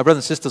ta'ala. My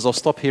brothers and sisters, I'll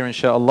stop here,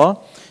 insha'Allah.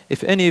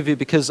 If any of you,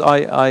 because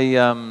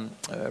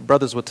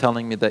brothers were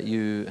telling me that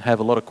you have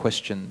a lot of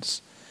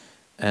questions,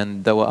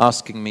 and they were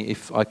asking me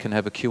if I can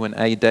have a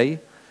Q&A day.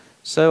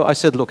 So I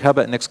said, look, how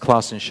about next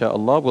class,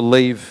 insha'Allah? We'll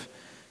leave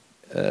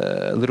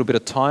a little bit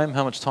of time.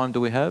 How much time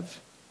do we have?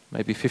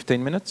 Maybe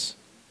 15 minutes?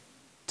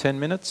 10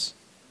 minutes?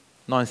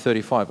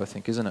 9:35, I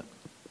think, isn't it?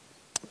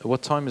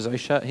 What time is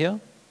Isha here?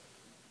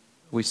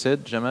 We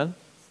said, Jamal?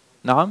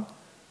 Naam?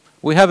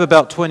 We have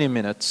about 20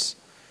 minutes.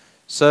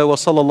 So, wa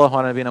sallallahu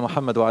ala nabina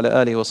Muhammad wa ala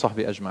alihi wa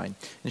sahbihi ajma'in.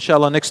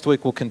 Inshallah, next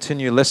week we'll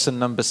continue lesson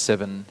number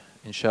 7,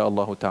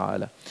 insha'Allah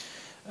ta'ala.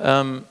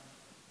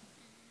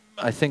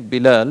 I think,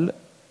 Belal,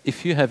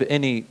 if you have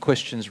any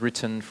questions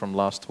written from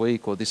last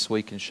week or this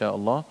week,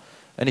 insha'Allah,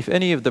 and if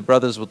any of the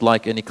brothers would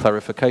like any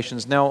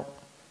clarifications. Now,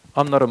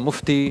 I'm not a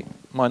mufti,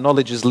 my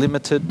knowledge is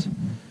limited,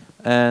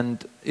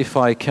 and if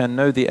I can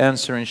know the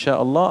answer,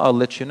 insha'Allah, I'll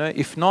let you know.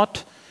 If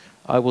not,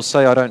 I will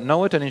say I don't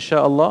know it, and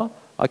insha'Allah,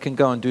 I can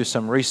go and do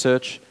some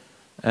research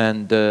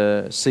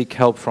and seek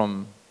help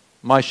from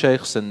my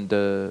sheikhs and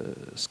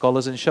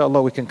scholars.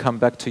 Insha'Allah, we can come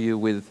back to you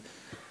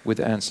with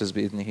answers,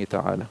 bi'idhnihi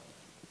ta'ala.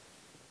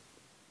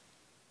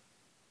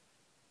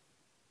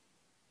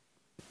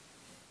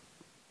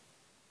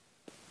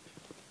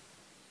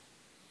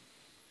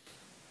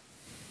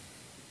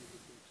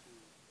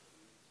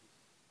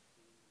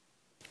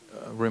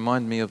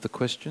 Remind me of the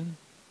question.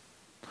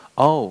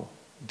 Oh,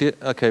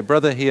 okay,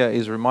 brother here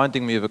is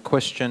reminding me of a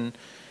question.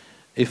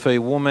 If a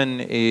woman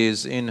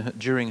is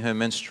during her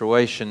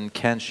menstruation,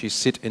 can she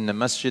sit in the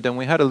masjid? And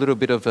we had a little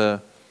bit of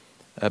a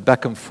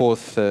back and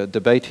forth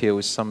debate here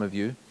with some of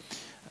you.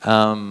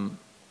 And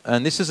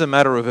this is a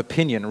matter of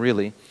opinion,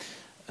 really.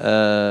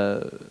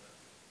 So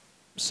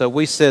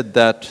we said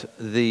that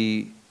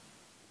the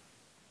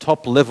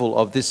top level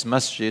of this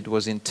masjid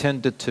was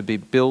intended to be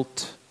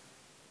built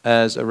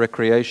as a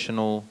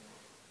recreational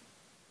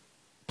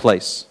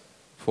place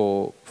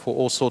for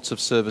all sorts of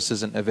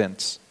services and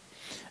events.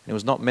 And it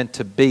was not meant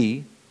to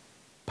be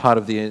part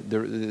of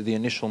the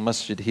initial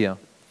masjid here.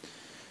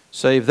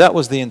 So if that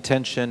was the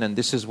intention, and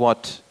this is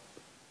what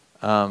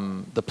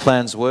the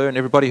plans were, and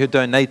everybody who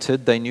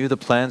donated, they knew the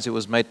plans, it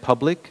was made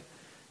public,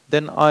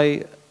 then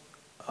I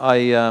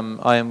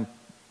am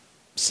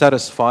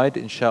satisfied,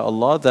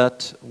 insha'Allah,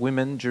 that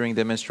women during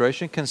their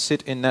menstruation can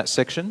sit in that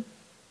section,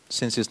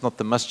 since it's not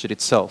the masjid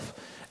itself.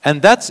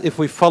 And that's if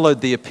we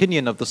followed the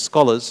opinion of the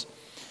scholars,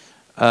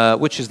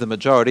 which is the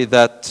majority,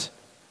 that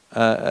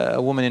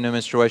a woman in her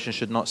menstruation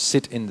should not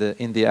sit in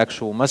the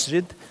actual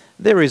masjid.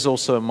 There is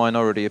also a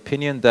minority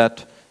opinion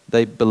that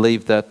they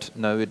believe that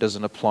no, it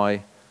doesn't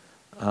apply.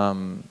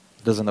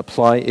 Doesn't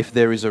apply if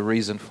there is a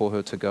reason for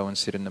her to go and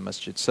sit in the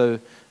masjid. So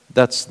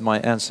that's my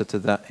answer to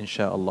that,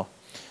 insha'Allah.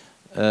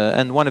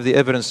 And one of the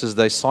evidences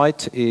they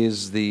cite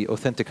is the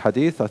authentic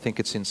hadith, I think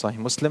it's in Sahih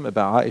Muslim,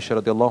 about Aisha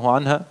radiallahu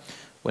anha,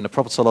 when the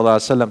Prophet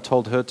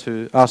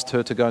ﷺ asked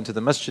her to go into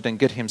the masjid and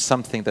get him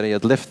something that he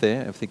had left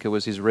there. I think it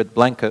was his red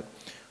blanket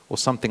or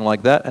something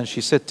like that. And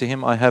she said to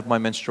him, I have my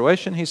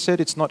menstruation. He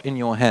said, it's not in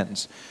your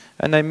hands.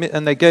 And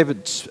they gave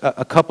it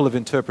a couple of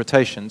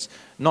interpretations.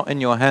 Not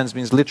in your hands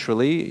means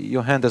literally,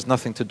 your hand has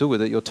nothing to do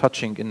with it. You're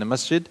touching in the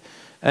masjid.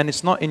 And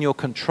it's not in your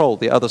control,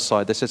 the other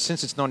side. They said,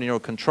 since it's not in your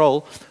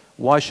control,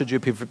 why should you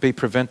be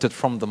prevented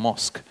from the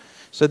mosque?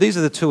 So these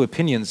are the two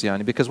opinions,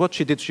 Yani, because what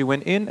she did, she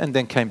went in and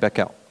then came back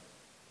out.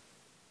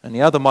 And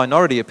the other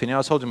minority opinion,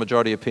 I told you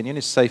majority opinion,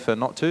 is safer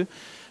not to.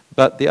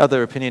 But the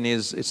other opinion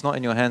is, it's not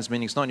in your hands,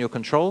 meaning it's not in your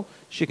control.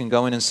 She can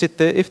go in and sit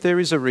there if there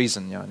is a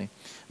reason, Yani.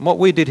 And what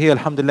we did here,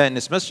 alhamdulillah, in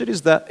this masjid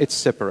is that it's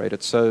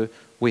separated. So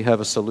we have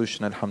a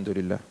solution,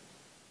 alhamdulillah.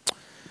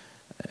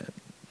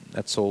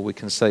 That's all we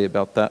can say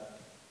about that.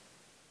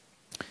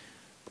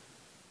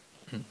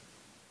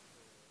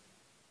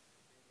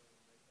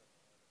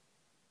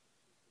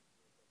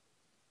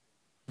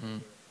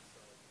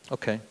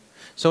 Okay.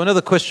 So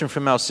another question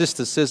from our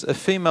sister says, a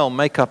female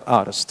makeup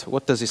artist,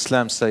 what does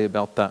Islam say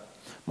about that?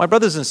 My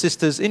brothers and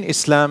sisters, in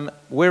Islam,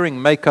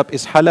 wearing makeup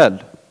is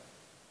halal.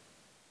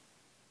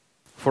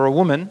 For a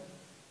woman,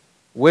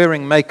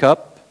 wearing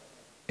makeup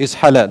is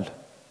halal.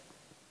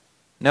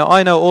 Now,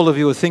 I know all of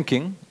you are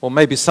thinking, or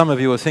maybe some of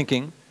you are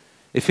thinking,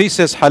 if he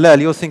says halal,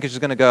 you're thinking she's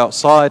going to go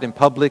outside in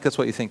public, that's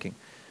what you're thinking.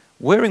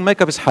 Wearing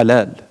makeup is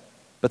halal,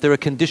 but there are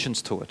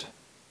conditions to it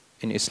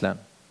in Islam.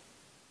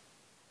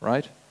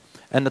 Right?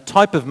 And the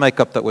type of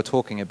makeup that we're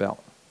talking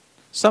about.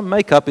 Some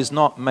makeup is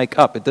not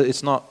makeup. It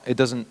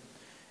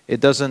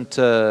doesn't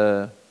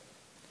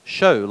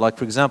show. Like,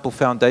 for example,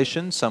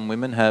 foundation. Some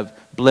women have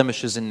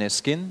blemishes in their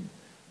skin.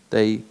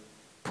 They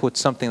put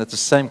something that's the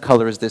same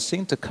color as their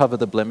skin to cover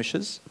the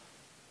blemishes.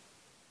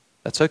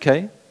 That's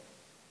okay.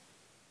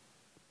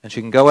 And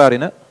she can go out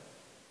in it.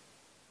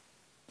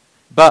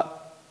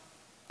 But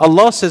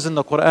Allah says in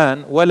the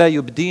Quran, وَلَا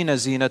يُبْدِينَ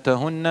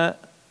زِينَتَهُنَّ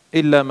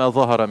إِلَّا مَا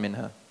ظَهَرَ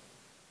مِنْهَا.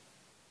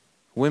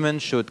 Women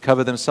should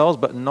cover themselves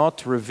but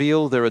not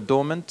reveal their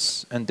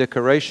adornments and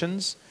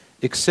decorations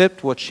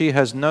except what she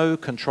has no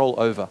control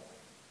over.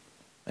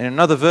 In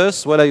another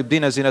verse, وَلَا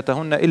يُبْدِينَ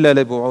زِينَتَهُنَّ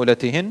إِلَّا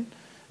لِبُعُولَتِهِنَّ,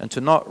 and to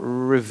not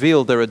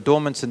reveal their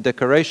adornments and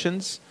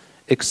decorations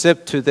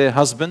except to their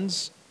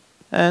husbands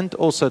and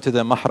also to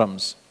their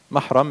mahrams.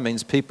 Mahram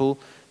means people,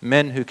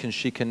 men who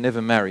she can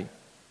never marry.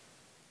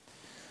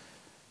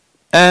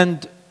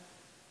 And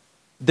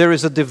there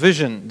is a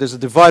division, there's a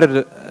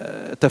divided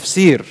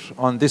tafsir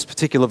on this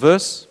particular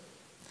verse.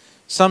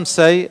 Some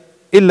say,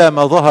 إِلَّا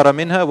مَا ظَهَرَ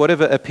مِنْهَا,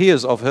 whatever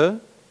appears of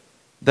her,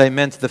 they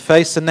meant the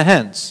face and the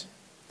hands.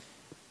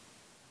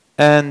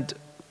 And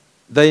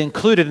they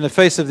included in the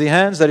face of the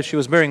hands that if she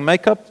was wearing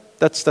makeup,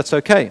 that's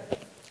okay.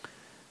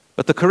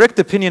 But the correct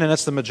opinion, and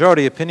that's the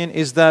majority opinion,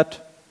 is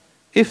that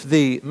if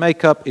the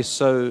makeup is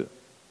so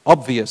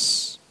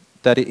obvious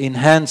that it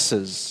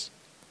enhances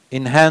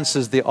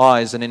the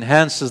eyes and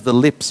enhances the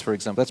lips, for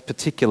example, that's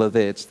particular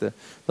there, it's the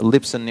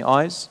lips and the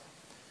eyes,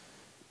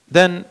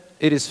 then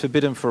it is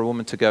forbidden for a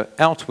woman to go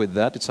out with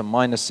that. It's a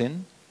minor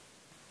sin.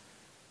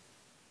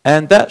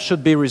 And that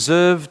should be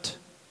reserved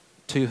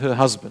to her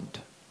husband,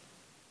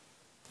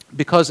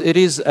 because it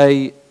is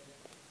a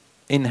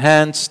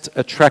enhanced,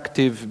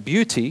 attractive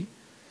beauty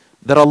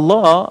that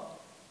Allah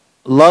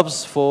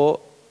loves for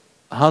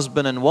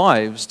husband and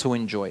wives to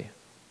enjoy,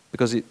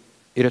 because it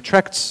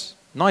attracts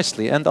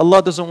nicely. And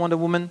Allah doesn't want a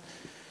woman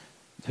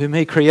whom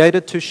He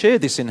created to share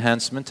this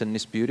enhancement and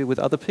this beauty with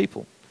other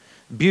people.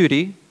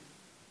 Beauty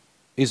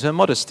is her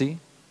modesty.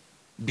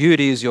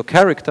 Beauty is your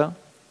character.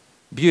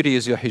 Beauty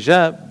is your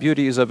hijab.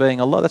 Beauty is obeying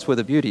Allah. That's where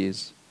the beauty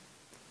is.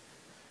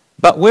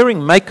 But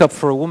wearing makeup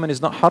for a woman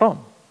is not haram.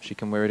 She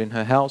can wear it in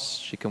her house.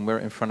 She can wear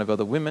it in front of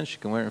other women. She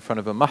can wear it in front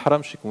of a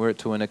mahram. She can wear it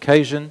to an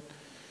occasion.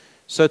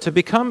 So to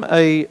become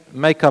a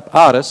makeup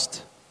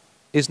artist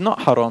is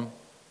not haram.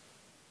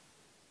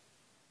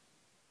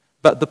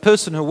 But the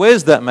person who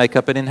wears that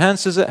makeup and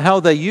enhances it, how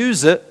they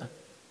use it,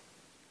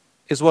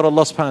 is what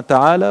Allah subhanahu wa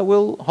ta'ala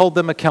will hold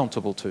them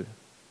accountable to.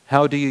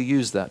 How do you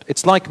use that?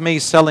 It's like me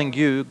selling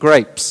you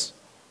grapes.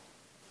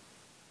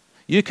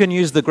 You can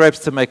use the grapes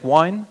to make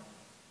wine,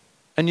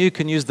 and you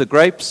can use the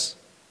grapes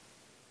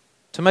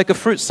to make a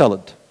fruit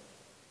salad.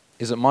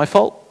 Is it my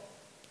fault?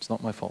 It's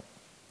not my fault.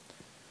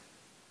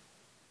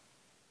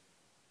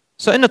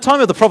 So in the time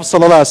of the Prophet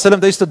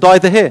ﷺ, they used to dye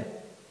the hair.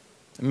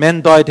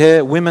 Men dyed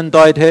hair, women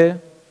dyed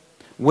hair.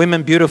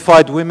 Women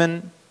beautified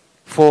women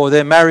for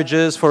their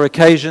marriages, for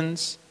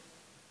occasions.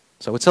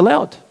 So it's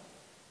allowed.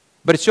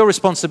 But it's your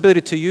responsibility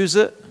to use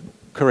it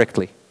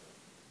correctly.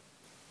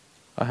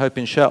 I hope,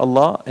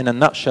 inshallah, in a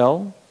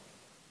nutshell,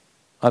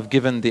 I've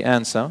given the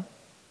answer.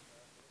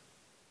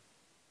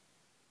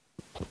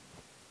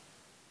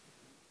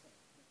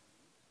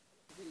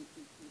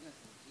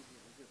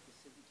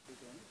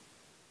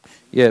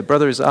 Yeah,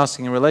 brother is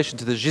asking in relation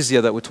to the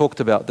jizya that we talked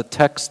about, the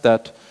tax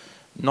that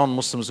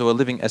non-Muslims who are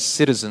living as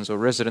citizens or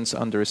residents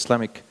under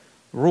Islamic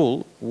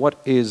rule,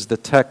 what is the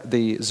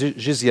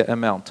jizya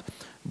amount?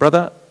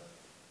 Brother,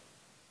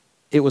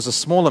 it was a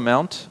small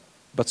amount,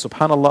 but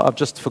subhanallah, I've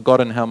just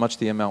forgotten how much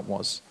the amount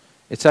was.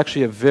 It's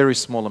actually a very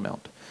small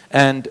amount.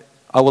 And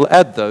I will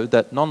add, though,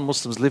 that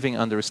non-Muslims living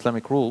under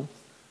Islamic rule,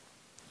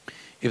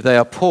 if they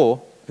are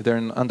poor, if they're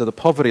under the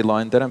poverty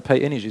line, they don't pay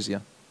any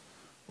jizya.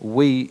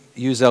 We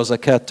use our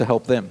zakat to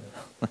help them.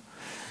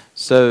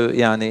 So,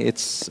 yani,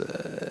 it's,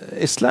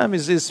 Islam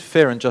is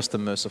fair and just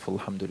and merciful,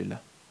 alhamdulillah.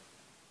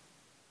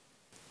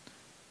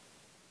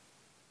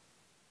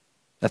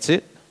 That's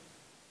it?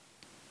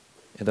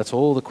 Yeah, that's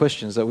all the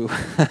questions that we...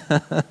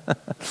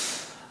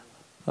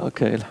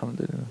 Okay,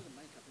 alhamdulillah.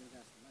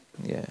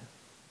 Yeah.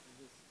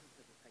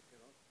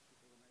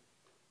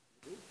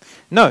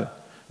 No,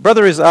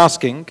 brother is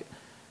asking,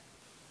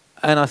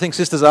 and I think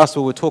sisters asked,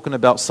 we were talking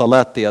about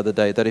salat the other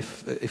day, that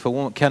if a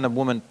woman, can a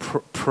woman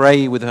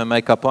pray with her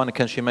makeup on,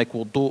 can she make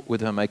wudu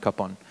with her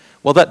makeup on?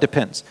 Well, that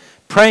depends.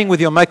 Praying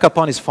with your makeup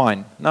on is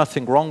fine.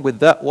 Nothing wrong with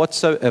that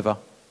whatsoever.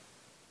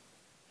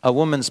 A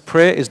woman's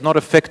prayer is not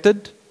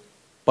affected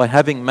by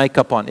having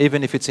makeup on,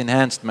 even if it's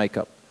enhanced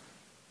makeup.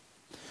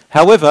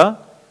 However,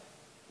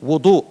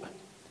 wudu,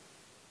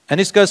 and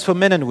this goes for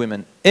men and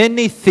women,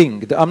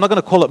 anything, I'm not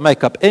going to call it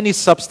makeup, any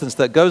substance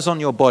that goes on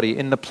your body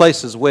in the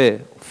places where,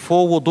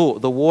 for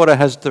wudu, the water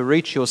has to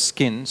reach your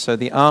skin, so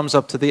the arms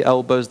up to the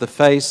elbows, the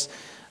face,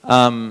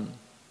 the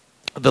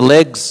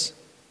legs,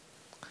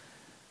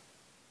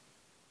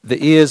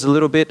 the ears a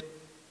little bit.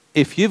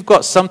 If you've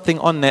got something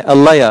on there, a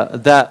layer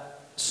that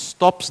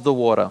stops the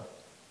water,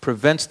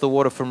 prevents the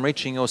water from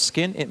reaching your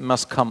skin, it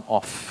must come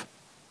off.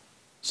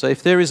 So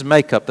if there is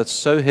makeup that's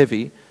so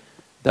heavy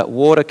that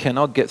water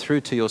cannot get through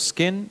to your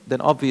skin,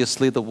 then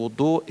obviously the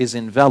wudu is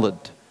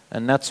invalid.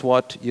 And that's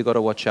what you got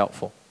to watch out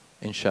for,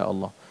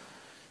 inshallah.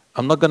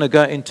 I'm not going to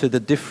go into the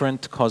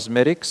different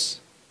cosmetics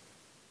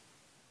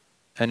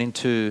and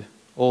into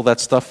all that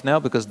stuff now,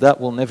 because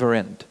that will never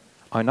end.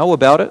 I know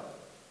about it,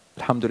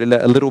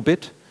 alhamdulillah, a little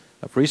bit.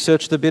 I've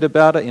researched a bit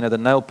about it, you know, the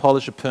nail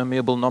polish,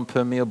 permeable,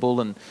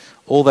 non-permeable, and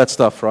all that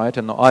stuff, right?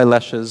 And the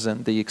eyelashes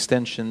and the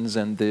extensions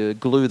and the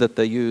glue that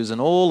they use and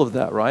all of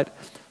that, right?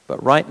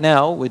 But right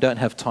now, we don't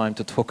have time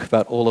to talk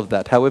about all of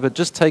that. However,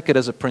 just take it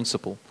as a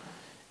principle.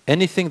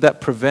 Anything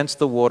that prevents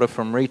the water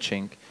from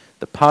reaching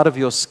the part of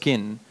your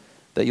skin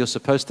that you're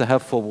supposed to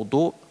have for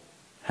wudu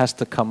has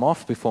to come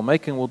off before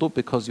making wudu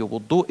because your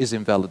wudu is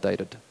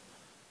invalidated.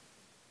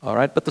 All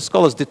right, but the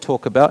scholars did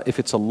talk about if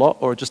it's a lot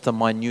or just a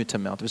minute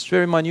amount. If it's a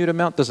very minute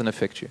amount, it doesn't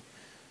affect you.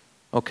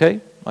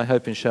 Okay, I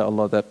hope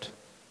inshallah that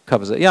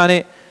covers it.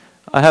 Yani,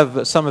 I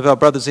have some of our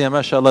brothers here,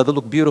 mashallah, they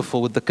look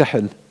beautiful with the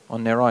kahl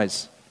on their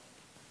eyes.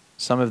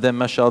 Some of them,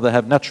 mashallah, they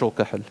have natural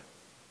kahl.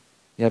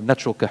 You have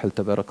natural kahl,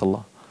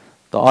 tabarakallah.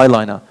 The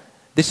eyeliner.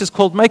 This is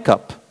called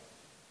makeup.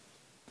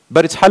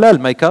 But it's halal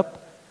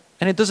makeup,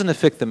 and it doesn't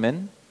affect the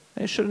men,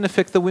 and it shouldn't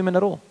affect the women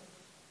at all.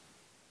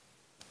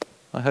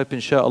 I hope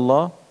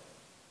inshallah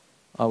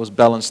I was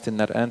balanced in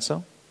that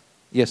answer.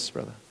 Yes,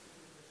 brother.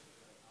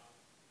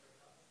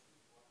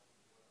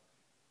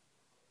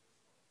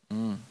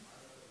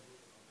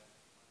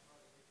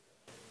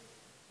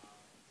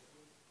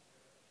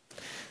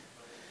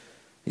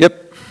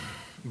 Yep.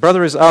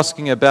 Brother is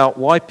asking about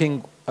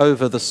wiping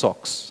over the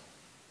socks.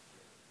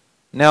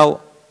 Now,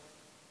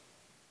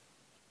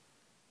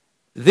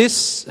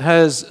 this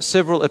has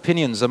several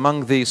opinions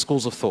among the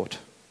schools of thought.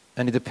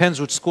 And it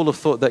depends which school of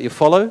thought that you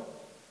follow.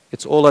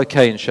 It's all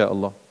okay,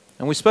 inshallah.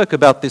 And we spoke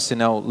about this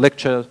in our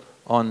lecture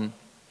on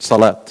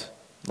Salat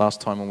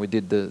last time when we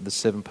did the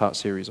 7-part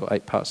series or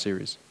 8-part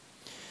series.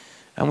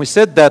 And we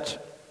said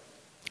that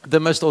the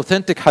most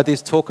authentic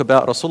hadith talk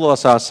about Rasulullah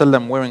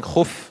ﷺ wearing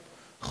khuf.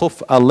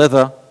 Khuf are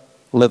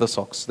leather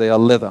socks. They are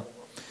leather.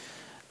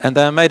 And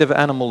they are made of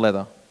animal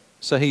leather.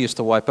 So he used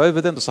to wipe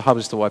over them, the Sahaba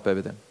used to wipe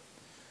over them.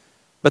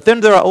 But then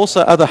there are also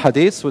other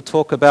hadiths which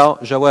talk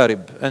about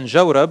jawarib. And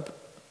jawrab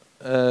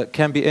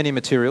can be any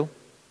material.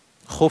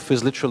 Khuf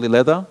is literally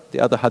leather.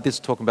 The other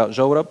hadiths talk about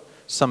jawrab.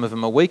 Some of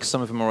them are weak,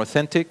 some of them are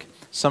authentic.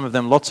 Some of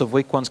them, lots of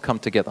weak ones come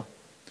together.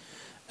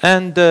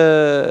 And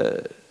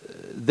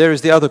there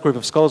is the other group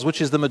of scholars, which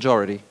is the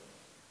majority,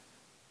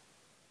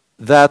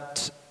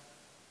 that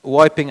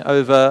wiping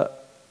over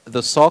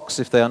the socks,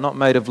 if they are not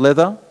made of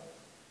leather,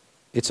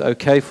 it's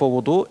okay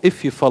for wudu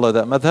if you follow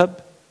that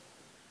madhab.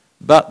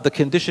 But the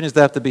condition is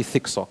they have to be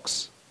thick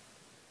socks.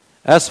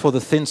 As for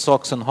the thin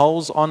socks and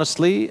holes,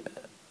 honestly,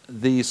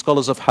 the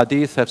scholars of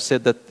hadith have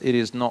said that it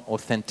is not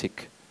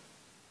authentic.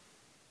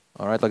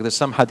 All right, like there's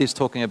some hadiths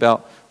talking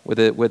about where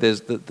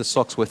the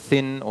socks were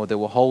thin or there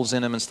were holes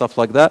in them and stuff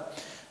like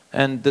that.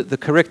 And the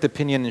correct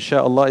opinion,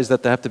 inshallah, is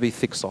that they have to be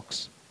thick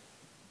socks.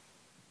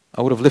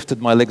 I would have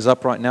lifted my legs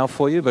up right now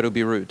for you, but it would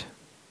be rude.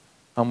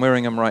 I'm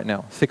wearing them right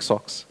now, thick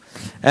socks.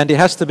 And it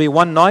has to be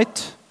one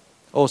night,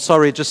 or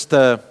sorry, just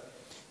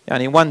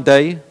one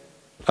day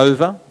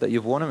over that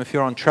you've worn them. If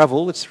you're on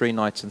travel, it's 3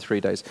 nights and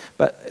 3 days.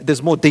 But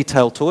there's more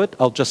detail to it.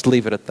 I'll just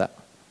leave it at that.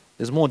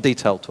 There's more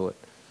detail to it,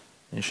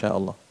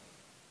 inshallah.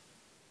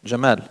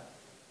 Jamal.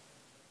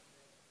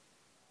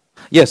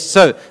 Yes,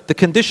 so the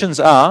conditions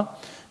are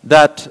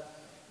that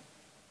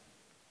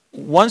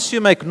once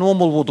you make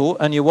normal wudu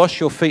and you wash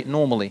your feet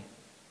normally,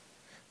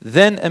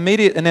 then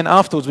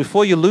afterwards,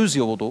 before you lose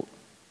your wudu,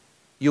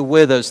 you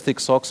wear those thick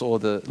socks or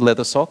the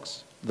leather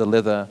socks, the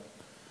leather.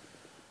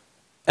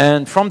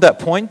 And from that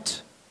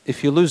point,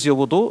 if you lose your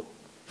wudu,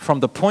 from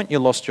the point you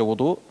lost your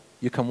wudu,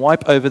 you can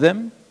wipe over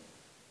them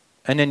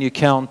and then you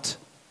count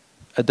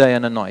a day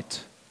and a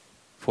night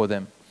for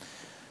them.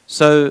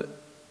 So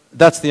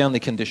that's the only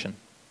condition.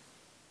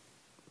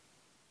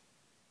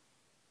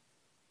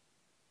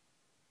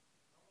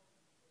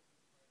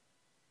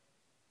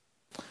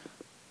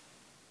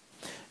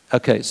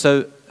 Okay,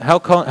 so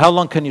how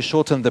long can you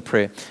shorten the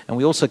prayer? And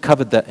we also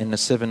covered that in the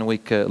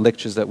 7-week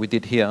lectures that we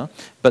did here.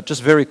 But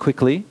just very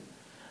quickly,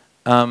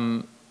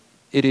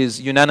 it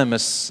is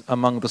unanimous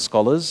among the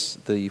scholars,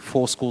 the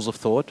 4 schools of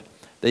thought,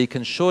 that you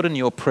can shorten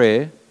your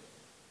prayer.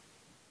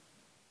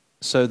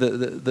 So the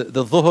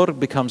dhuhr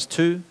becomes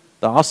 2,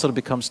 the asr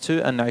becomes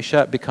 2, and the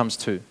isha becomes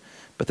 2.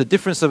 But the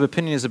difference of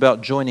opinion is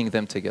about joining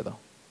them together.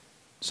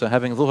 So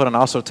having dhuhr and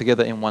asr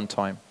together in one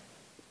time.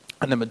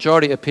 And the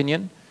majority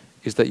opinion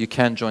is that you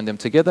can join them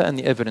together and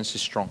the evidence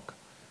is strong.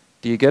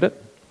 Do you get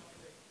it?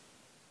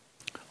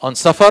 On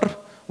safar,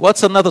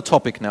 what's another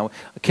topic now?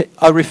 Okay,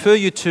 I refer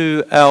you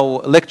to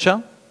our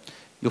lecture.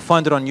 You'll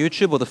find it on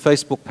YouTube or the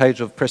Facebook page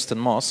of Preston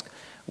Mosque,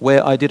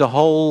 where I did a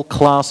whole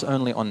class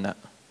only on that.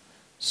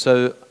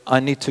 So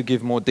I need to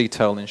give more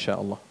detail,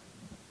 inshallah.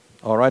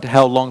 All right,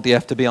 how long do you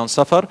have to be on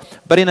safar?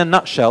 But in a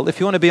nutshell, if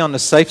you want to be on the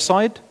safe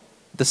side,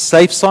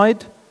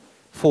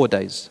 4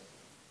 days.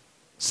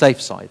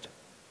 Safe side.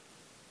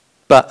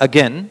 But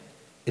again,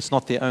 it's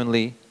not the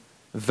only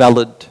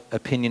valid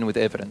opinion with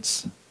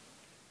evidence.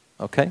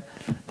 Okay?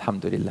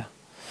 Alhamdulillah.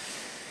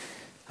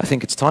 I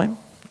think it's time.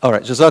 All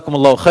right.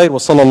 Jazakumullahu khair wa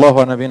sallallahu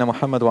ala nabiyyina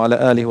Muhammad wa ala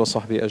alihi wa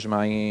sahbihi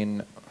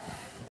ajma'in.